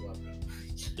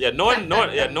 Yeah, no one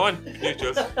knew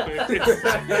Chelsea.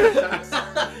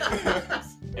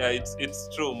 Yeah,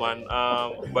 it's true, man.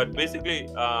 But basically,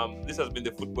 this has been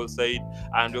the football side,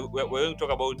 and we're going to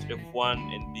talk about F1,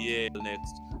 NBA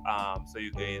next. So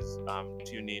you guys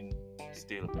tune in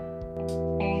still.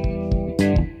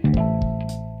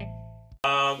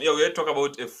 Yeah, we're going to talk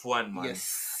about F1, man.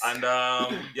 Yes. And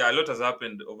yeah, a lot has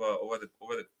happened over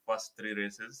the first three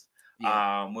races.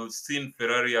 Yeah. We've seen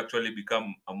Ferrari actually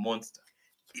become a monster.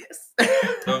 Yes.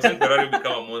 We've seen Ferrari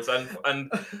become a monster,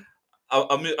 and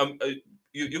I mean,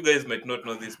 you guys might not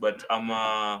know this, but I'm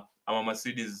a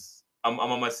Mercedes. I'm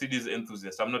a Mercedes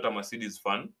enthusiast. I'm not a Mercedes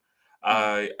fan.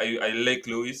 I like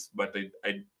Lewis, but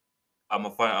I'm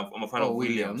a fan Oh, of Williams.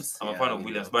 Williams. I'm a Yeah, fan of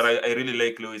Williams, but I really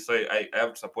like Lewis, so I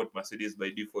have to support Mercedes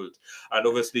by default. And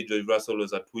obviously, George Russell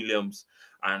was at Williams,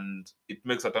 and it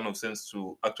makes a ton of sense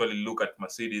to actually look at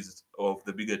Mercedes of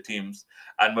the bigger teams.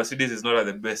 And Mercedes is not at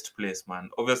the best place, man.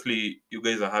 Obviously, you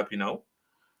guys are happy now.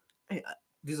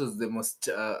 This was the most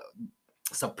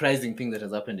surprising thing that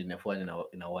has happened in F1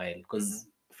 in a while, because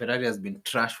Ferrari has been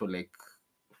trash for like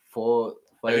 4,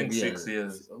 5 I think years, 6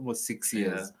 years. almost 6 Yeah.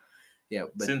 years. Yeah,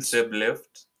 but Since Seb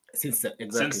left, since since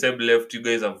exactly. Seb left, you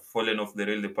guys have fallen off the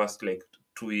rail the past like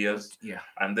 2 years. Yeah,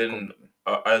 And then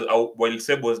completely. while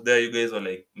Seb was there, you guys were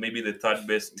like maybe the third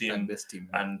best team. Third best team.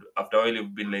 Yeah. And after a while,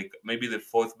 you've been like maybe the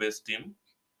fourth best team.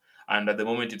 And at the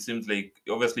moment, it seems like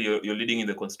obviously you're leading in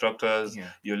the constructors.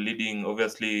 Yeah. You're leading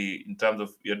obviously in terms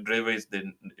of your driver is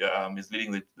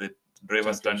leading the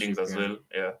driver standings as Championship,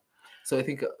 well. Yeah. So I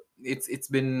think it's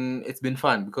been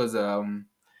fun, because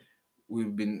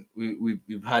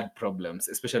we've had problems,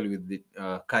 especially with the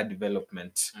car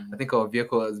development. I think our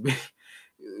vehicle has been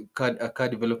car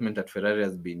development at Ferrari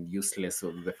has been useless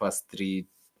over the first 3-4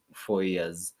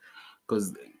 years,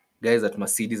 because guys at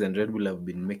Mercedes and Red Bull have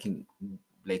been making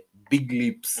like big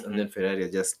leaps, and then Ferrari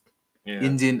are just Yeah.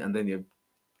 engine, and then your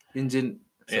engine.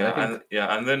 So Yeah, I think,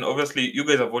 and then obviously you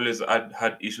guys have always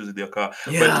had issues with your car.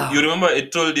 Yeah. But you remember I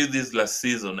told you this last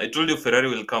season. I told you Ferrari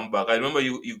will come back. I remember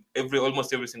you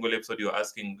almost every single episode you were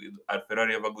asking, are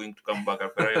Ferrari ever going to come back? Are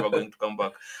Ferrari ever going to come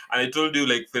back? And I told you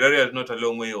like Ferrari is not a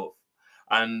long way off.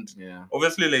 And yeah.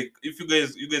 obviously, like if you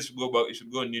guys should go back, you should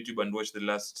go on YouTube and watch the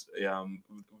last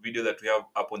video that we have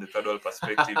up on the Third World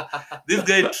Perspective. This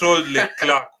guy trolled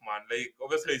Leclerc, man. Like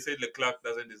obviously, he said Leclerc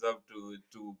doesn't deserve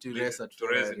to race at race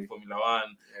Ferrari. in Formula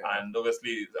One, Yeah. and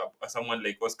obviously, someone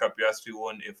like Oscar Piastri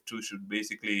won F2 should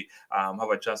basically have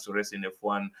a chance to race in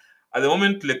F1. At the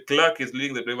moment, Leclerc is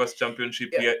leading the drivers'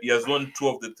 championship. Yeah. He has won 2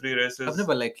 of the 3 races. I've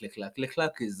never liked Leclerc.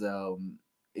 Leclerc is Wow,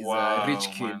 a rich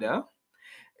kid, man. huh?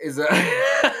 Is a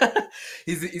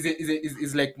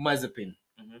he's like Mazepin.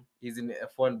 Mhm. He's in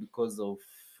F1 because of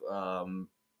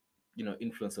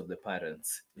influence of the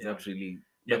parents. He's Yeah. not really.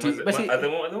 Yeah, But at the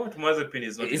moment, Mazepin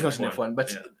is not. he's not in F1.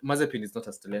 But Yeah. Mazepin is not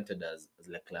as talented as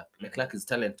Leclerc. Mhm. Leclerc is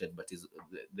talented, but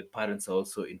the parents are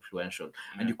also influential.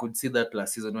 And Yeah. you could see that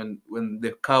last season when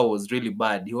the car was really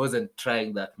bad, he wasn't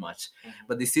trying that much. Mhm.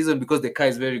 But this season, because the car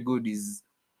is very good, he's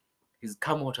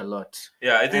come out a lot.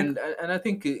 Yeah, I think And I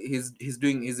think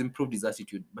he's improved his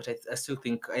attitude. But I still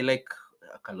think I like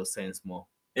Carlos Sainz more.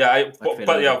 yeah,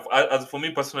 Ferrari. as for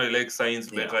me personally, I like science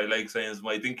better. Yeah. I like science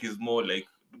more. I think he's more like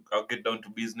I'll get down to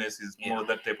business. He's Yeah. more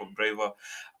that type of driver.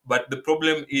 But the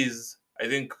problem is, I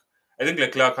think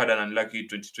Leclerc had an unlucky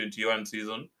 2021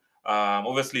 season.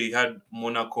 Obviously, he had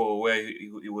Monaco where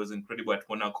he was incredible at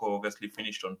Monaco. Obviously,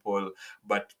 finished on pole,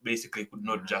 but basically could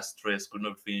not just race, could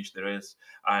not finish the race,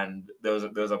 and there was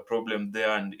a problem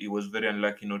there, and he was very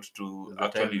unlucky not to The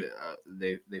time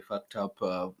actually. they fucked up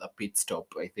a pit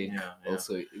stop, I think. Yeah.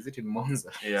 Also, is it in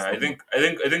Monza? Yeah, I think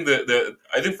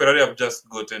Ferrari have just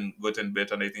gotten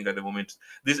better, and I think at the moment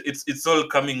it's all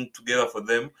coming together for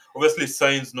them. Obviously,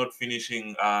 Sainz not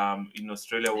finishing in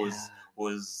Australia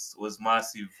was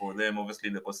massive for them. Obviously,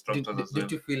 the constructors as well.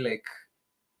 Don't you feel like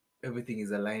everything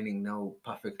is aligning now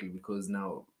perfectly, because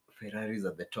now Ferrari's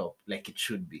at the top, like it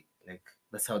should be. Like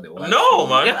that's how they work. No,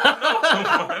 man.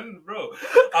 No, man, bro.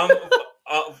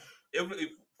 Uh,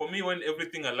 for me, when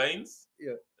everything aligns,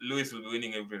 Yeah. Lewis will be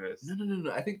winning every race.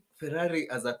 No. I think Ferrari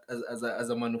as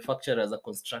a manufacturer, as a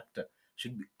constructor,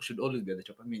 should always be at the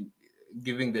top. I mean,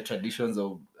 giving the traditions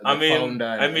of the founder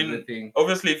and everything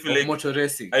obviously, if you of like motor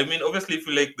racing. obviously, if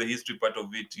you like the history part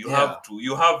of it, you Yeah.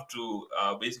 have to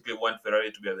basically want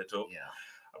Ferrari to be at the top. Yeah.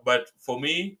 But for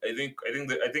me, I think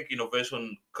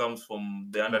innovation comes from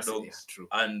the underdogs, Yeah, true.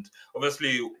 and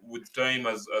obviously with time,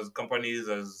 as companies,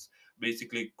 as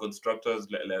basically constructors,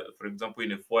 like for example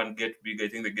in F1 get big, I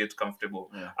think they get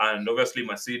comfortable, Yeah. and obviously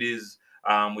Mercedes.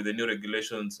 With the new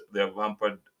regulations, they have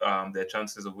hampered their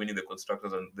chances of winning the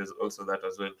constructors, and there's also that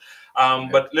as well.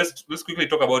 But let's quickly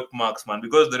talk about Max, man,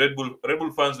 because the Red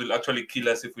Bull fans will actually kill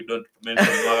us if we don't mention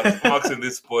Max in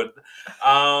this sport.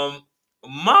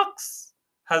 Max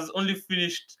has only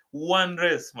finished one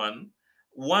race, man.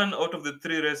 One out of the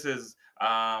 3 races this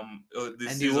And he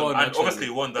season, won, and actually. obviously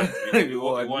he won that. He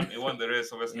won. He won the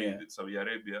race. Obviously, Yeah. in Saudi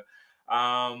Arabia.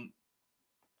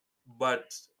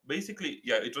 But basically,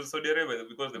 yeah, it was Saudi Arabia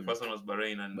because the first one was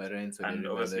Bahrain, Bahrain, Saudi and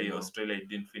Arabia, obviously then, Australia it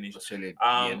didn't finish. Australia,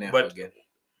 DNF But again.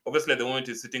 obviously at the moment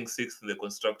he's sitting 6th in the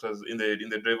constructors in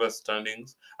the drivers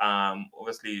standings.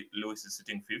 Obviously Lewis is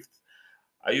sitting 5th.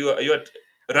 Are you at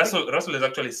Russell is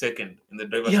actually 2nd in the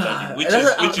drivers standing, which is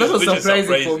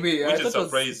surprising for me. Which I is thought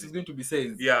surprising. it's going to be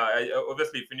Sainz. Yeah,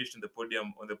 obviously he finished on the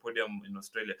podium in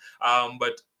Australia.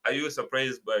 But are you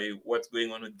surprised by what's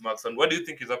going on with Max, and what do you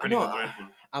think is happening No, with Red Bull?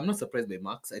 I'm not surprised by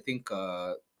Max. I think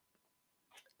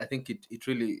it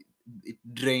really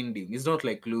drained him. It's not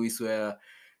like Lewis where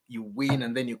you win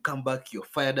and then you come back, you're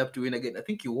fired up to win again. I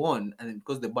think you won, and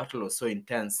because the battle was so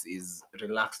intense, is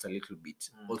relaxed a little bit.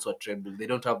 Also at Red Bull, they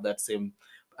don't have that same.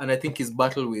 And I think his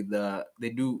battle with they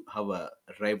do have a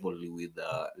rivalry with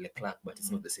Leclerc, but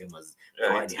it's not the same as the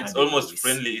one he It's had with almost Lewis.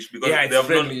 friendly-ish because Yeah, it's they have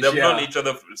friendly-ish, known yeah. each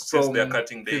other since their From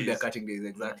cutting days. their cutting days,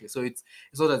 exactly. So it's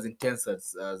not as intense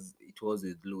as it was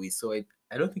with Lewis. So I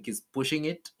don't think he's pushing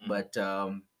it, but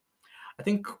I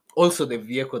think also the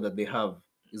vehicle that they have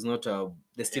is not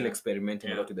they're still experimenting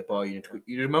a lot with the power unit.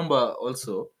 You remember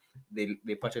also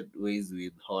they parted ways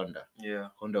with Honda. Yeah.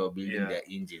 Honda were building their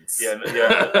engines. Yeah.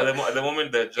 At the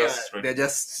moment they're just they're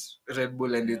just Red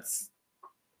Bull, and it's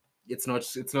not.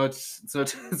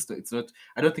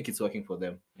 I don't think it's working for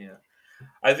them. Yeah.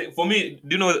 I think for me,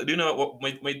 do you know what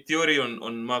my theory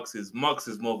on Max is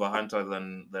more of a hunter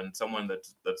than someone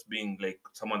that's being like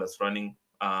someone that's running.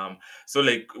 So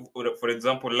like for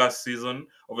example, last season,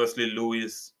 obviously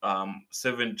Lewis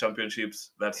 7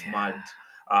 championships, that's mad,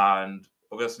 and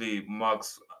obviously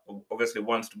Max obviously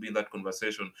wants to be in that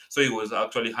conversation. So he was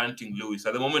actually hunting Lewis.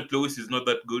 At the moment, Lewis is not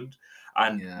that good,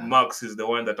 and Max is the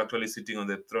one that actually sitting on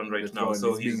the throne right now.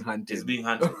 So he's being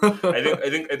hunted.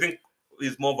 I think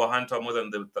he's more of a hunter more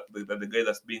than the guy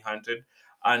that's being hunted.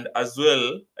 And as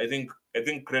well, I think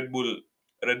Red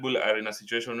Bull are in a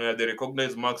situation where they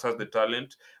recognize Max has the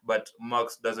talent, but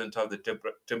Max doesn't have the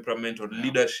temperament or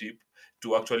leadership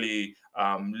to actually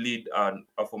lead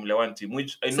a Formula One team.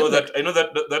 Which I know that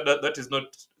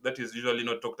is usually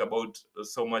not talked about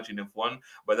so much in F1,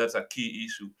 but that's a key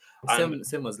issue.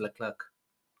 Same as Leclerc.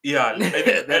 Yeah,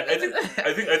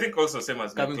 I think also same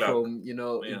as coming Leclerc.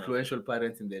 from influential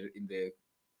parents in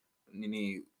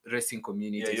the racing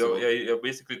community. You're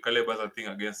basically Caleb has a thing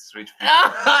against rich people.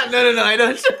 No, I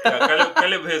don't.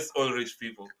 Caleb hates all rich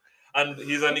people, and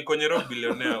he's an Ikonyero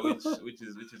billionaire, which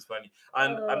is funny.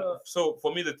 And so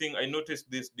for me, the thing I noticed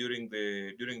this during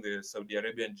the Saudi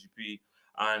Arabian GP,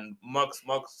 and Max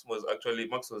was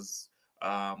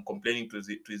complaining to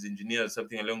his engineers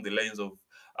something along the lines of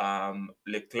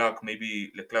Leclerc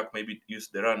maybe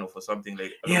used the runoff or something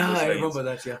like along those lines. I remember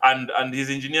that. Yeah, and his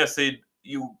engineer said,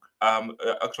 "You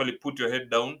actually put your head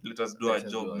down. Let us do our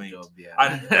job, mate."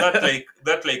 And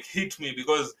that hit me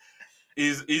because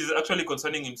he's actually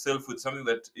concerning himself with something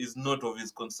that is not of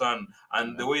his concern,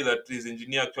 and the way that his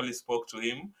engineer actually spoke to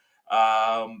him,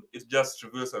 it just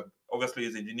reveals that obviously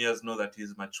his engineers know that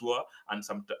he's mature and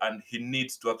he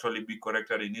needs to actually be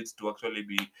corrected. He needs to actually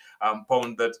be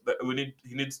pounded.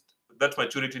 That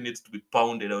maturity needs to be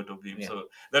pounded out of him. Yeah. So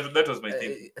that was my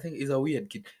thing. I think he's a weird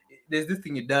kid. There's this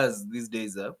thing he does these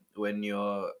days when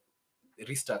your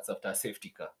restarts after a safety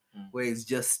car, where he's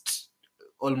just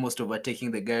almost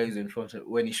overtaking the guy who's in front of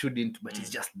when he shouldn't, but he's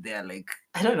just there, like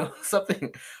I don't know,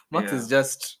 something. Max is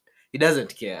just he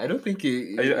doesn't care. I don't think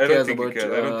he cares about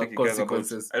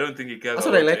consequences. I don't think he cares. That's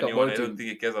what I like anyone. about him. I don't think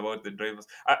he cares about the drivers.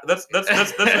 That's what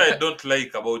I don't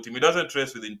like about him. He doesn't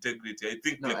race with integrity. I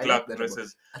think Leclerc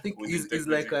races. I think he's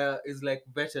like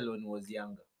Vettel when he was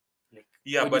younger. Like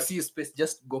Yeah, when you but see a space,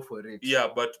 just go for it. yeah,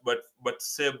 but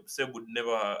Seb would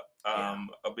never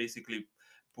basically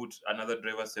put another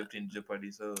driver safety in jeopardy.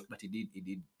 So But he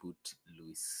did put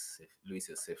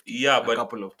Luis's safety yeah, a but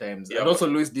couple of times, yeah, and also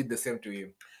Luis did the same to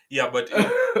him. yeah, but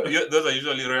those are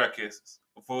usually rare cases.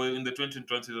 For in the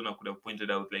 2020 season, I could have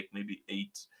pointed out like maybe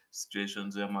 8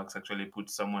 situations where Max actually put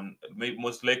someone,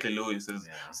 most likely Lewis's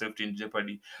Yeah. safety in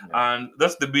jeopardy, Yeah. and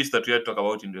that's the beast that we had to talk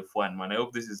about in F1, man. I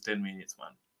hope this is 10 minutes,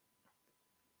 man.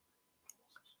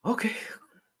 Okay.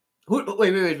 Wait.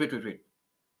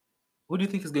 Who do you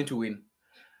think is going to win?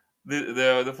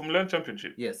 The Formula 1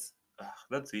 Championship. Yes.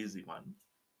 That's easy, man.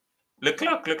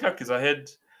 Leclerc is ahead.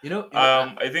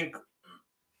 I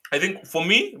I think for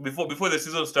me, before the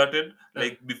season started,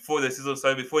 before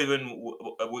even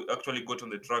we actually got on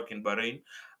the track in Bahrain,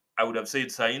 I would have said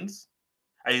Sainz.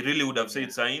 I really would have said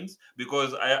Sainz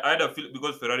because I had a feel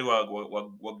because Ferrari were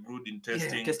good in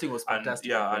testing. testing was And fantastic.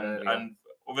 yeah, for Ferrari. and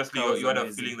obviously Car was you had a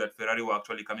amazing. feeling that Ferrari were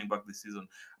actually coming back this season.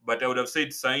 But I would have said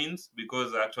Sainz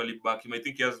because I actually back him. I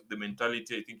think he has the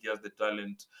mentality. I think he has the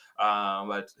talent.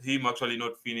 But him actually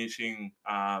not finishing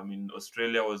in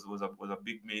Australia was a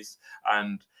big miss.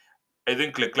 And I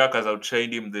think Leclerc has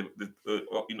outshined him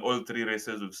in all 3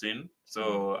 races we've seen.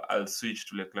 So I'll switch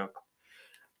to Leclerc.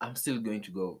 I'm still going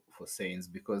to go for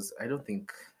Sainz because I don't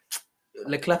think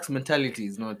Leclerc's mentality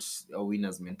is not a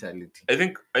winner's mentality. I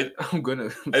think I'm gonna.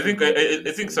 I think I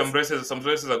think Sainz. some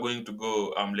races are going to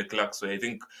go Leclerc's way. I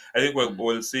think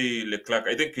we'll see Leclerc.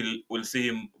 I think we'll see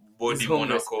him body His home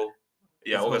race. Monaco.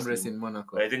 Yeah, His home obviously. race in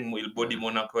Monaco. I think we'll body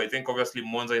Monaco. I think obviously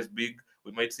Monza is big.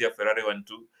 We might see a Ferrari one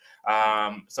too.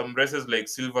 Some races like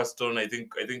Silverstone. I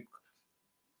think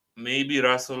maybe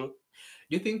Russell.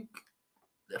 Do you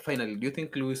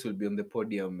think Lewis will be on the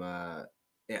podium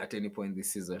at any point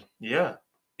this season? Yeah.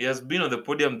 He has been on the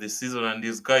podium this season, and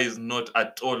his car is not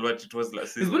at all what it was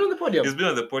last season. He's been on the podium. He's been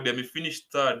on the podium. He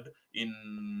finished third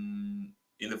in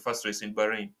the first race in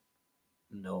Bahrain.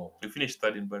 No. He finished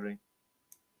third in Bahrain.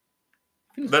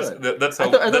 Finished That's third. that's I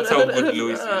how thought- I that's thought- how I thought- good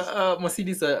Lewis is.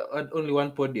 Mercedes had only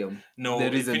one podium. No, There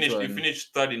he isn't finished one. he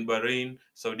finished third in Bahrain.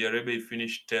 Saudi Arabia he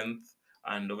finished 10th,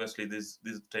 and obviously this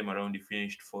time around he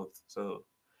finished 4th. So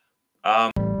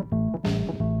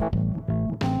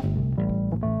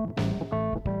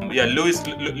yeah, Lewis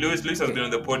has been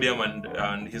on the podium,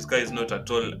 and his car is not at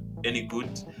all any good.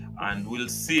 And we'll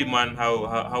see, man,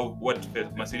 how what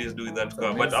Mercedes do with that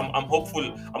car. But I'm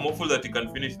hopeful that he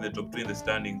can finish in the top 2 in the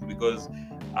standings because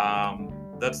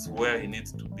that's where he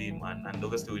needs to be, man. And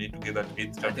obviously we need to get that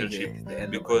 8th championship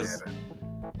because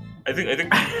I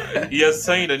think he has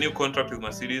signed a new contract with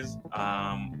Mercedes.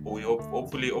 We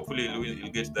hopefully Lewis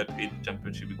will get that 8th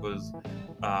championship because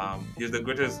he's the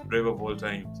greatest driver of all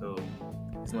time. So.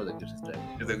 It's not the greatest driver.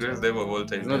 He's the greatest driver of all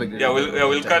time. It's not the greatest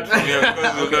we'll cut from here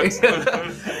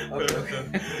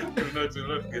because we'll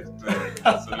not get to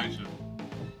the solution.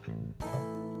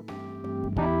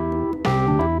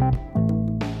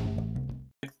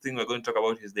 Next thing we're going to talk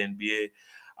about is the NBA,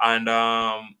 and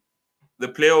the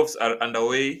playoffs are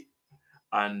underway,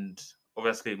 and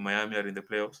obviously Miami are in the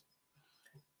playoffs.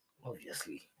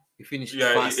 Obviously, we finished.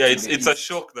 It's a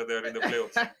shock that they're in the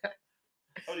playoffs.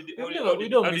 How did you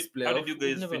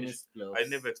guys finish? I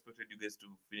never expected you guys to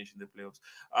finish in the playoffs.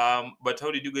 But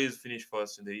how did you guys finish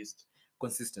first in the East?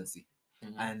 Consistency,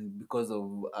 and because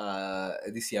of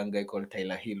this young guy called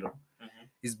Tyler Hero,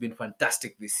 he's been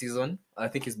fantastic this season. I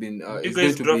think he's been. Did you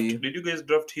guys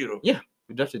draft Hero? Yeah,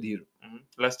 we drafted Hero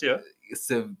last year.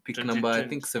 It's a pick number, I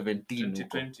think 17.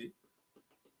 2020.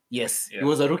 Yes, Yeah. he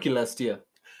was a rookie last year.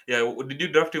 Yeah, did you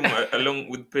draft him along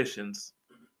with Patience?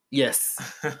 Yes.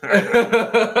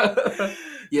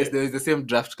 Yes, there is the same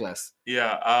draft class.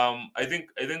 Yeah. I think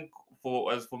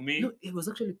for me. No, it was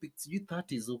actually picked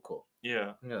 30 Zuko.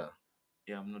 Yeah. Yeah.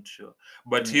 Yeah, I'm not sure.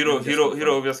 But Hero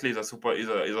Hero obviously is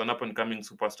an up and coming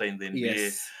superstar in the NBA.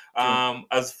 Yes.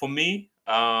 As for me,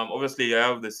 obviously I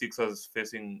have the Sixers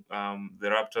facing the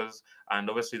Raptors, and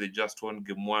obviously they just won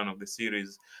game 1 of the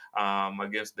series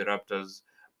against the Raptors.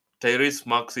 Tyrese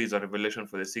Maxey is a revelation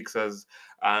for the Sixers,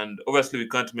 and obviously we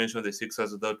can't mention the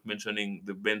Sixers without mentioning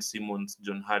the Ben Simmons,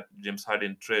 James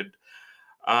Harden trade.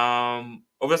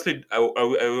 Obviously, I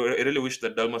really wish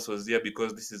that Dalmas was here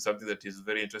because this is something that he's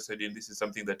very interested in. This is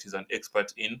something that he's an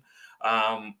expert in.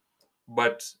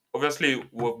 But obviously,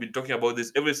 we've been talking about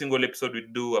this every single episode we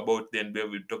do about the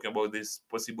NBA. We're talking about this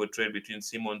possible trade between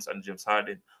Simmons and James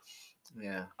Harden.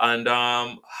 Yeah. And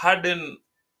Harden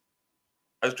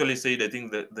actually said, I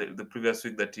think the previous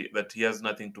week that he has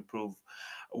nothing to prove,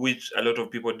 which a lot of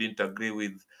people didn't agree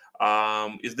with.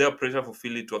 Is there pressure for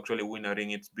Philly to actually win a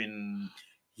ring? It's been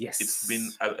Yes. It's been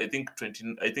I think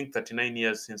 39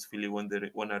 years since Philly won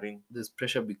a ring. There's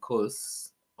pressure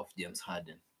because of James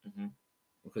Harden. Hmm.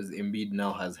 Because Embiid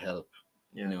now has help.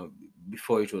 Yeah. You know,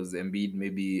 before it was Embiid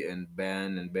maybe and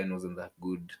Ben wasn't that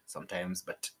good sometimes,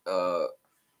 but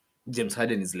James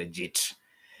Harden is legit.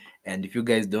 And if you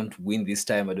guys don't win this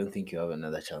time, I don't think you have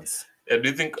another chance. Do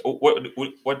you think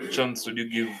what chance would you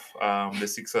give the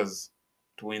Sixers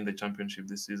to win the championship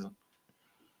this season?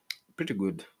 Pretty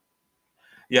good.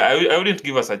 Yeah, I wouldn't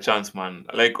give us a chance, man.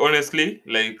 Like honestly,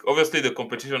 like obviously the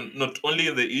competition not only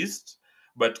in the East,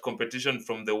 but competition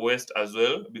from the West as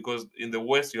well. Because in the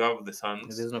West you have the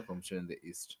Suns. There's no competition in the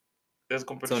East. There's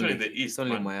competition in the It's East,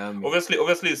 only man. Miami.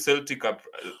 Obviously, Celtic are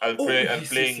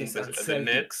playing yes, the and the Celtics.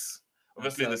 Nets.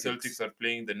 Obviously, the Celtics. Celtics are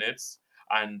playing the Nets,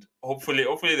 and hopefully,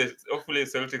 hopefully,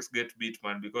 Celtics get beat,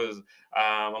 man. Because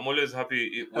I'm always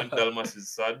happy when Dalmas is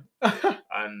sad,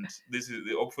 and this is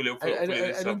hopefully I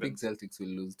this don't think happens. Celtics will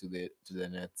lose to the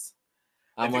Nets.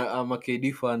 I think- I'm a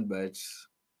KD fan, but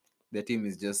the team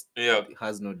is just Yeah,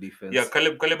 has no defense. yeah.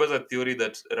 Caleb has a theory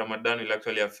that Ramadan will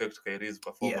actually affect Kyrie's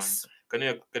performance. Yes.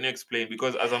 Can you explain?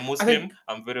 Because as a Muslim,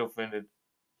 I'm very offended.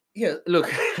 Yeah, look,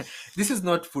 this is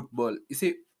not football. You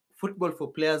see, football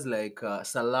for players like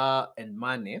Salah and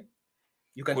Mane,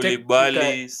 you can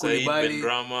Koulibaly, Said Koulibaly,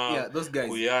 Benrahma, yeah, those guys.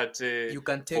 Kouyaté, You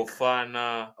can take.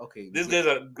 Fofana. Okay, These guys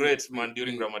are great, man,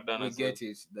 during Ramadan we as well. get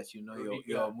it that you know Rudiger,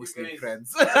 your you Muslim guys-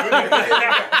 friends.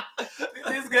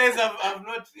 These guys have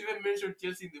not even mentioned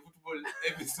Chelsea in the football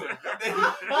episode.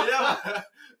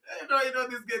 You know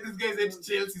these guys hate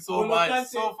Chelsea so Golo much, Kante.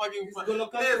 so fucking Is fun. Golo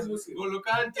Kante Yes, Muslim? Golo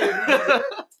Kante.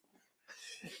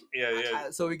 Yeah.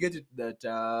 So we get it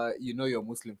that you know your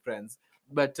Muslim friends,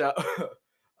 but what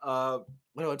I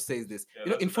want to say is this: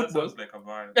 you know, in football, that sounds like a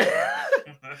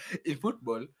vibe. in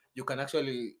football, you can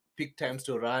actually pick times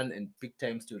to run and pick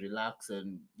times to relax,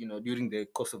 and you know during the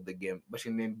course of the game. But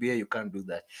in NBA, you can't do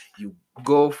that. You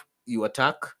you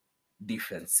attack,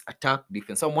 defense, attack,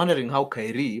 defense. So I'm wondering how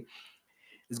Kyrie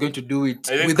is going to do it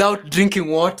I think- without drinking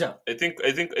water. I think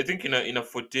in a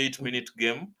 48-minute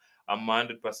game, I'm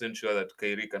 100% sure that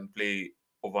Kyrie can play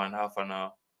over half an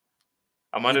hour.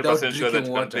 I'm 100% sure that he drinking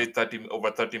can water. play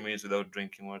over 30 minutes without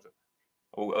drinking water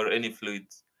or any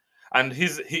fluids. And he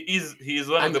is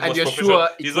one of the most you're professional. sure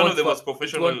He's one of the most it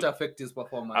professional. won't affect his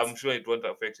performance. I'm sure it won't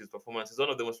affect his performance. He's one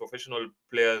of the most professional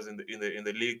players in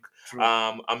the league. True.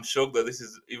 I'm shocked that this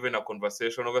is even a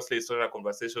conversation. Obviously, it's not a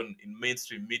conversation in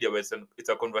mainstream media, but it's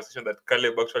a conversation that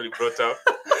Caleb actually brought up,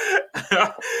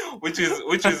 which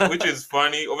is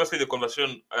funny. Obviously, the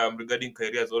conversation regarding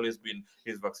Kyrie has always been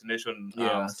his vaccination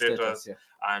status, yeah.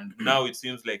 and now it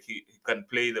seems like he can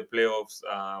play the playoffs,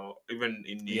 even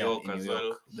in New York in as New well.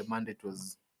 York. The mandate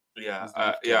was Yeah, was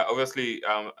lifted. yeah. Obviously,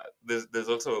 there's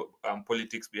also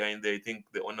politics behind there. I think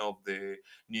the owner of the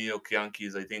New York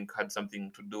Yankees, I think, had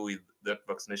something to do with that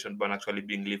vaccination ban actually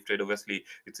being lifted. Obviously,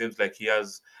 it seems like he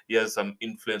has some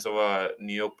influence over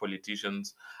New York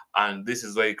politicians, and this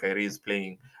is why Kyrie is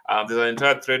playing. There's an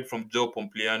entire thread from Joe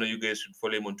Pompliano. You guys should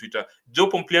follow him on Twitter. Joe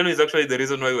Pompliano is actually the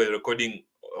reason why we're recording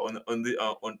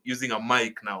on using a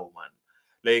mic now, man.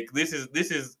 Like this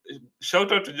is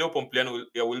shout out to Joe Pompliano.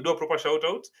 We'll do a proper shout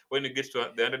out when we get to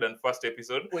the 101st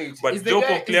episode. Wait, But is the Joe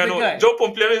guy- is the guy-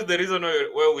 Pompliano is the reason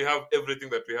why we have everything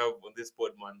that we have on this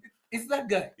pod, man. Is that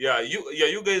guy?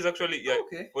 You guys actually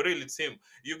Okay. for real, it's him.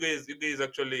 You guys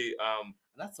actually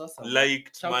That's awesome.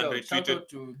 liked, shout man, out, retweeted. shout out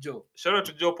to Joe. Shout out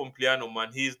to Joe Pompliano, man.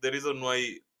 He's the reason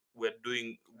why we're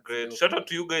doing great. dope. Shout out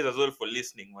to you guys as well for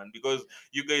listening, man, because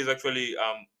you guys actually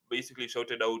basically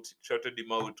shouted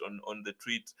him out on the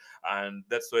tweet, and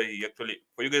that's why he actually,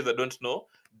 for you guys that don't know,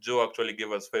 Joe actually gave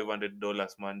us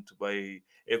 $500, man, to buy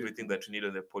everything that we need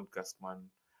on the podcast, man.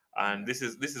 And this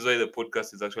is why the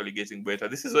podcast is actually getting better.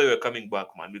 This is why we're coming back,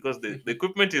 man, because the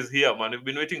equipment is here, man. We've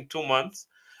been waiting 2 months,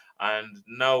 and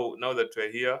now that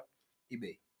we're here,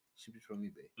 eBay. Ship it from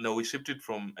eBay. no, we shipped it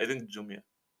from, I think, Jumia.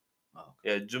 Oh,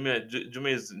 Yeah,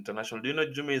 Jumia is international. Do you know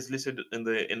Jumia is listed in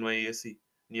the NYSE,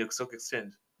 New York Stock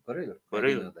Exchange? for real? For I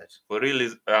didn't real? know that. For real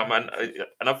is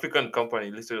an African company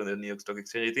listed on the New York Stock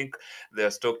Exchange. I think their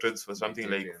stock trades for something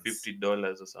like Nigerians.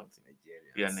 $50 or something.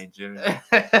 Yeah, Nigerians.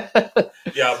 Nigeria.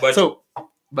 Yeah, but So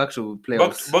back to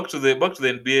playoffs. back to the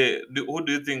NBA. Who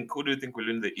do you think will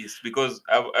win the East? Because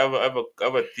I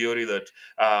have a theory that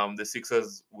the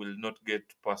Sixers will not get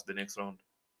past the next round.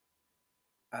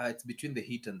 It's between the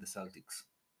Heat and the Celtics.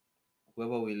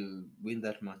 Whoever will win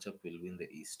that matchup will win the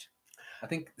East. I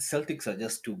think Celtics are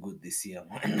just too good this year,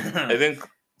 man. I think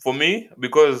for me,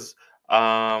 because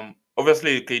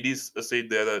obviously KD said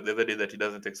the other day that he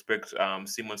doesn't expect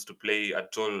Simmons to play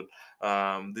at all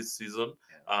this season.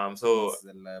 So It's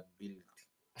a liability.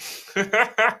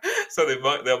 So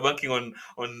they're banking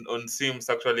on Sims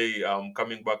actually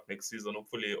coming back next season.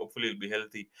 Hopefully he'll be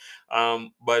healthy.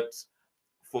 But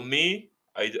for me,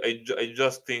 I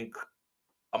just think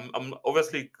I'm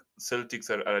obviously Celtics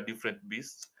are a different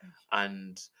beast,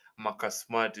 and Marcus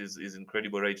Smart is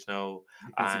incredible right now,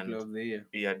 Defensive player and of the year.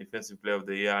 yeah, defensive player of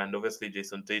the year, and obviously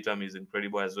Jason Tatum is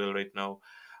incredible as well right now.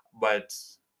 But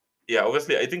yeah,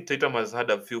 obviously I think Tatum has had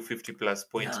a few 50 plus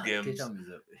point games. Tatum is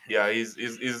a, Yeah, he's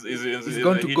he's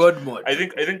gone a to hit. God mode. I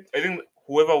think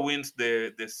whoever wins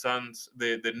the Suns,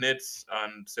 the Nets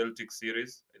and Celtics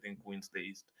series, I think wins the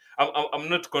East. I'm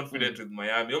not confident with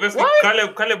Miami. Obviously,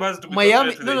 What? Caleb has to be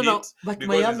Miami, confident with no, the no, no. Heat But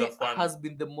because he's a Miami fan. has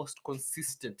been the most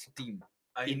consistent team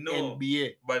I in know,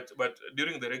 NBA. but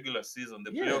during the regular season,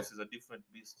 the Yeah. playoffs is a different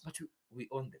beast. But we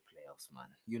own the playoffs, man.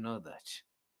 You know that.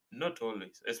 Not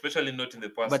always, especially not in the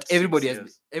past. But 6 everybody's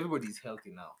years.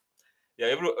 healthy now.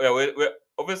 Yeah,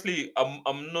 obviously,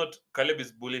 I'm not. Caleb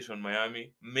is bullish on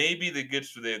Miami. Maybe they get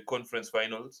to the conference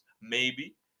finals.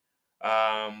 Maybe.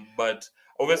 But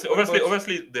obviously,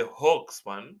 the Hawks,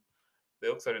 man. The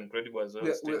Hawks are incredible as well.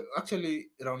 We're actually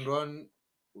round one.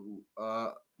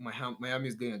 Miami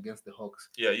is going against the Hawks.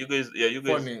 Yeah, you guys.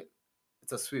 Funny,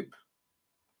 it's a sweep.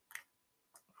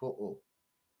 4-0.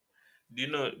 Do you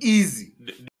know? Easy.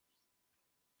 d-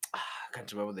 I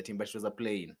can't remember the team, but it was a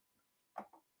play-in.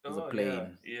 It was a Oh,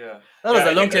 play-in. yeah. That was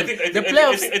Yeah, a long time. The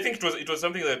playoffs I think it was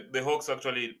something that the Hawks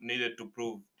actually needed to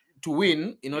prove. to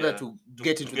win in order Yeah, to to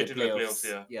get into get the into the playoffs.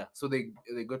 playoffs, yeah. So they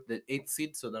got the 8th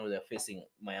seed. So now they're facing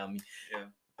Miami. Yeah.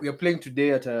 We are playing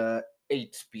today at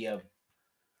 8 p.m.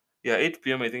 Yeah, 8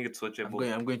 p.m. I think it's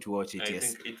watchable. I'm going to watch it. I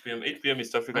Yes. think 8 p.m. 8 p.m.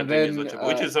 East African And time is then,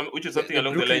 watchable, which is something the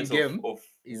along the Brooklyn lines game of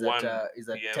Is 1 at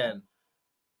PM. 10.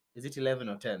 Is it 11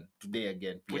 or 10 today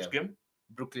again? PM. Which game?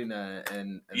 Brooklyn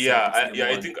and Yeah, Celtics game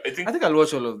I one. think I think I'll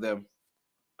watch all of them.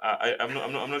 I'm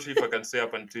not sure if I can stay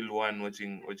up until 1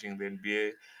 watching the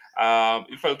NBA.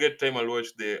 If I'll get time, I'll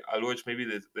watch maybe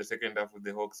the second half of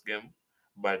the Hawks game,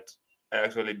 but I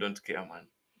actually don't care, man.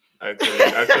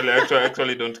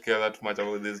 Actually don't care that much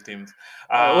about these teams.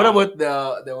 What about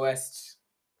the West?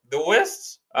 The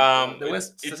West? The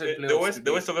West started the playoffs West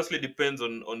today. obviously depends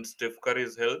on Steph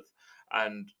Curry's health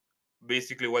and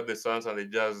basically what the Suns and the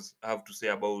Jazz have to say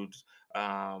about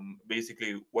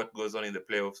basically what goes on in the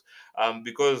playoffs.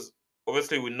 Because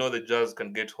obviously we know the Jazz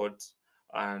can get hot,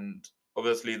 and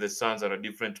obviously the Suns are a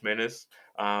different menace.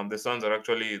 The Suns are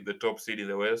actually the top seed in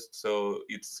the West, so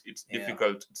it's Yeah.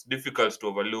 difficult. It's difficult to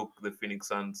overlook the Phoenix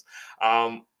Suns.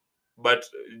 But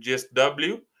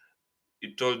GSW,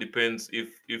 it all depends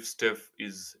if Steph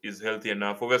is healthy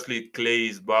enough. Obviously, Clay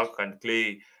is back, and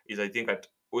Clay is, I think, at,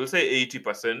 we'll say,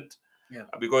 80%. Yeah.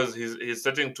 Because he's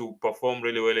starting to perform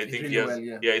really well. I think he has. Well,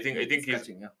 yeah. Yeah, I think He's he's.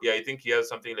 catching, yeah. Yeah, I think he has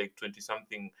something like 20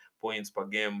 something points per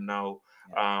game now.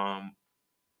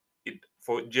 It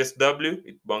for GSW,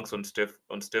 it banks on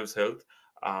Steph's health.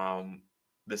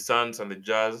 The Suns and the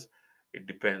Jazz, it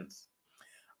depends.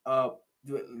 The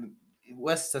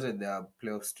West started their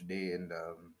playoffs today, and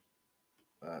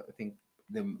I think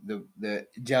the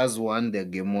Jazz won their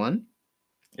game one.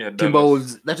 Yeah,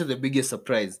 Timberwolves. That was the biggest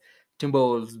surprise.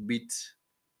 Timberwolves beat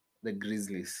the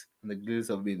Grizzlies, and the Grizzlies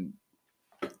have been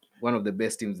one of the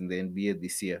best teams in the NBA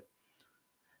this year.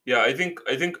 Yeah, I think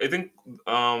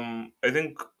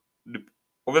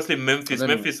obviously Memphis And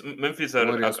then Memphis are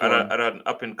Warriors won. an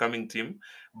up and coming team,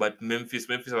 but Memphis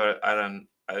are an,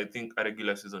 I think, a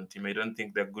regular season team. I don't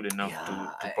think they're good enough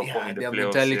to perform in the their playoffs.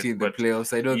 mentality yet, in the but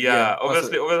playoffs. I don't. yeah,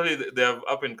 also- obviously they have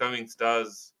up and coming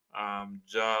stars,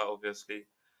 Ja, obviously,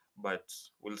 but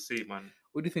we'll see, man.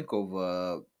 What do you think of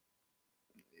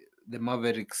the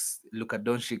Mavericks? Luka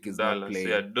Doncic is not Dallas, playing.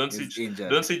 yeah, He's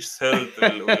injured. Doncic's health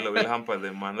will hamper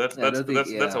them, man. I don't think-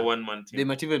 That's a yeah. one-man They team.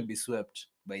 might even be swept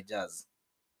by Jazz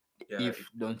Yeah, if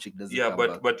Doncic doesn't yeah, come but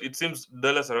back. but it seems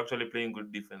Dallas are actually playing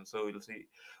good defense, so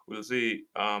we'll see.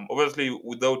 Obviously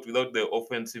without the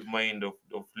offensive mind of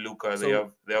Luka, they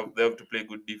So- have to play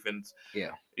good defense.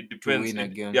 Yeah. It depends. win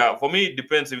again. Yeah, for me it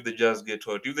depends if the Jazz get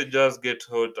hot. If the Jazz get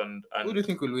hot and Who do you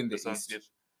think will win the the Suns East? get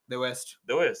The West.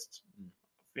 the West, Mm.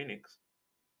 Phoenix.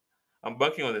 I'm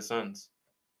banking on the Suns.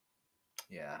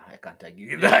 Yeah, I can't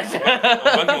argue with Yeah, that.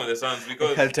 I'm banking on the Suns I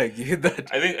because can't argue with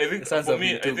that. I think The Suns for have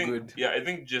me, been too I think good. yeah, I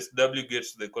think just W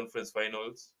gets to the conference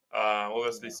finals.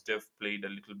 Obviously Yeah. Steph played a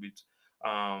little bit.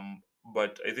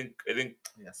 But I think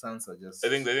Yeah, Suns are just.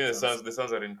 the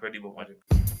Suns are incredible, man.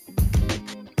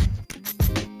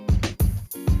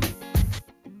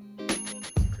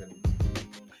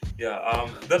 Yeah,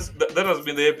 that has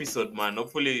been the episode, man.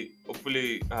 Hopefully,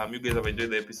 you guys have enjoyed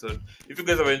the episode. If you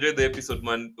guys have enjoyed the episode,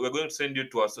 man, we're going to send you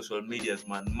to our social medias,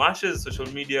 man. Marsh's social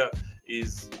media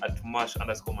is at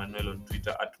mash_Manuel on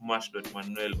Twitter, at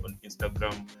mash.manuel on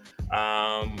Instagram.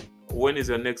 When is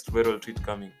your next viral tweet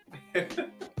coming? Very,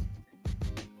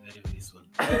 very soon.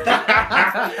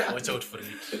 Watch out for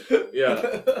it.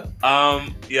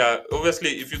 Yeah.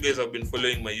 Obviously, if you guys have been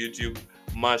following my YouTube,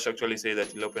 Mash actually say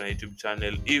that he'll open a YouTube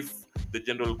channel if the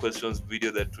general questions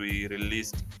video that we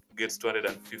released gets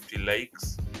 250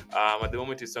 likes. At the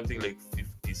moment it's something like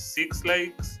 56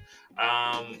 likes.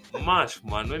 Mash,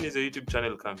 man, when is your YouTube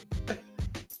channel coming?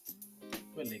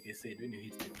 Well, like I said, when you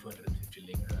hit the 250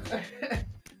 links,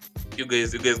 You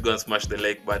guys go and smash the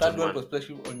like button, Third World man.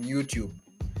 Perspective on YouTube.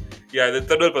 Yeah, the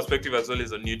Third World Perspective as well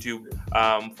is on YouTube.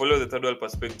 Follow the Third World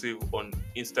Perspective on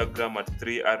Instagram at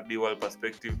 3RD World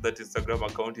Perspective. That Instagram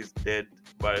account is dead,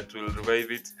 but we'll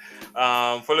revive it.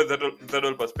 Follow the Third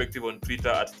World Perspective on Twitter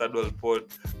at Third World Pod.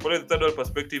 Follow the Third World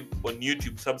Perspective on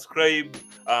YouTube. Subscribe.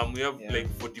 We have like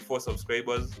 44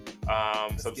 subscribers.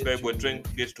 Subscribe. We're trying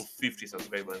to get to 50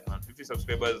 subscribers, man. 50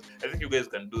 subscribers. I think you guys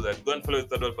can do that. Go and follow the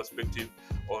Third World Perspective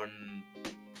on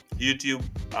YouTube.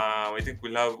 I think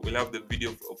we'll have the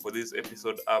video for this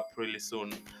episode up really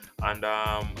soon. And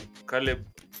Caleb,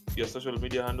 your social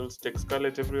media handles, Tech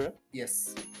Scarlet everywhere.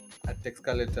 Yes, at Tech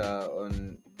Scarlet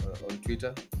on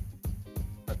Twitter,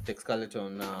 at Tech Scarlet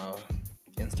on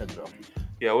Instagram.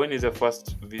 Yeah, when is the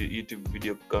first YouTube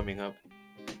video coming up?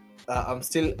 I'm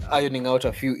still ironing out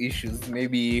a few issues,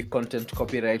 maybe content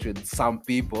copyright with some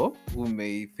people who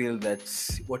may feel that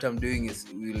what I'm doing is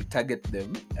will target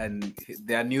them and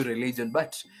their new religion.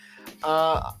 But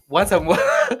once I've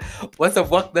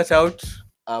worked that out,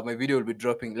 my video will be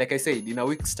dropping, like I said, in a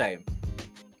week's time.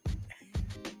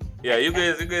 Yeah, you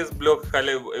guys block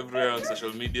Caleb everywhere on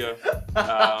social media.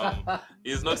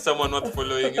 He's not someone not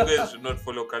following. You guys should not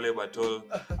follow Caleb at all.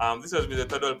 This has been the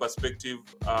Third World Perspective.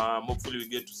 Hopefully we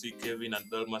get to see Kevin and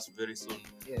Dalmas very soon.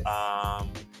 Yes.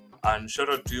 And shout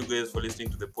out to you guys for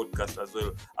listening to the podcast as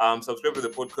well. Subscribe to the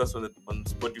podcast on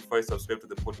Spotify. Subscribe to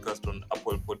the podcast on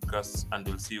Apple Podcasts, and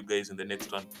we'll see you guys in the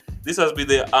next one. This has been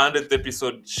the 100th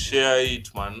episode. Share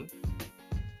it, man.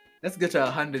 Let's get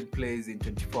 100 plays in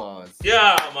 24 hours.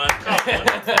 Yeah, man.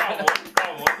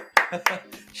 Come on.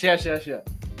 Share.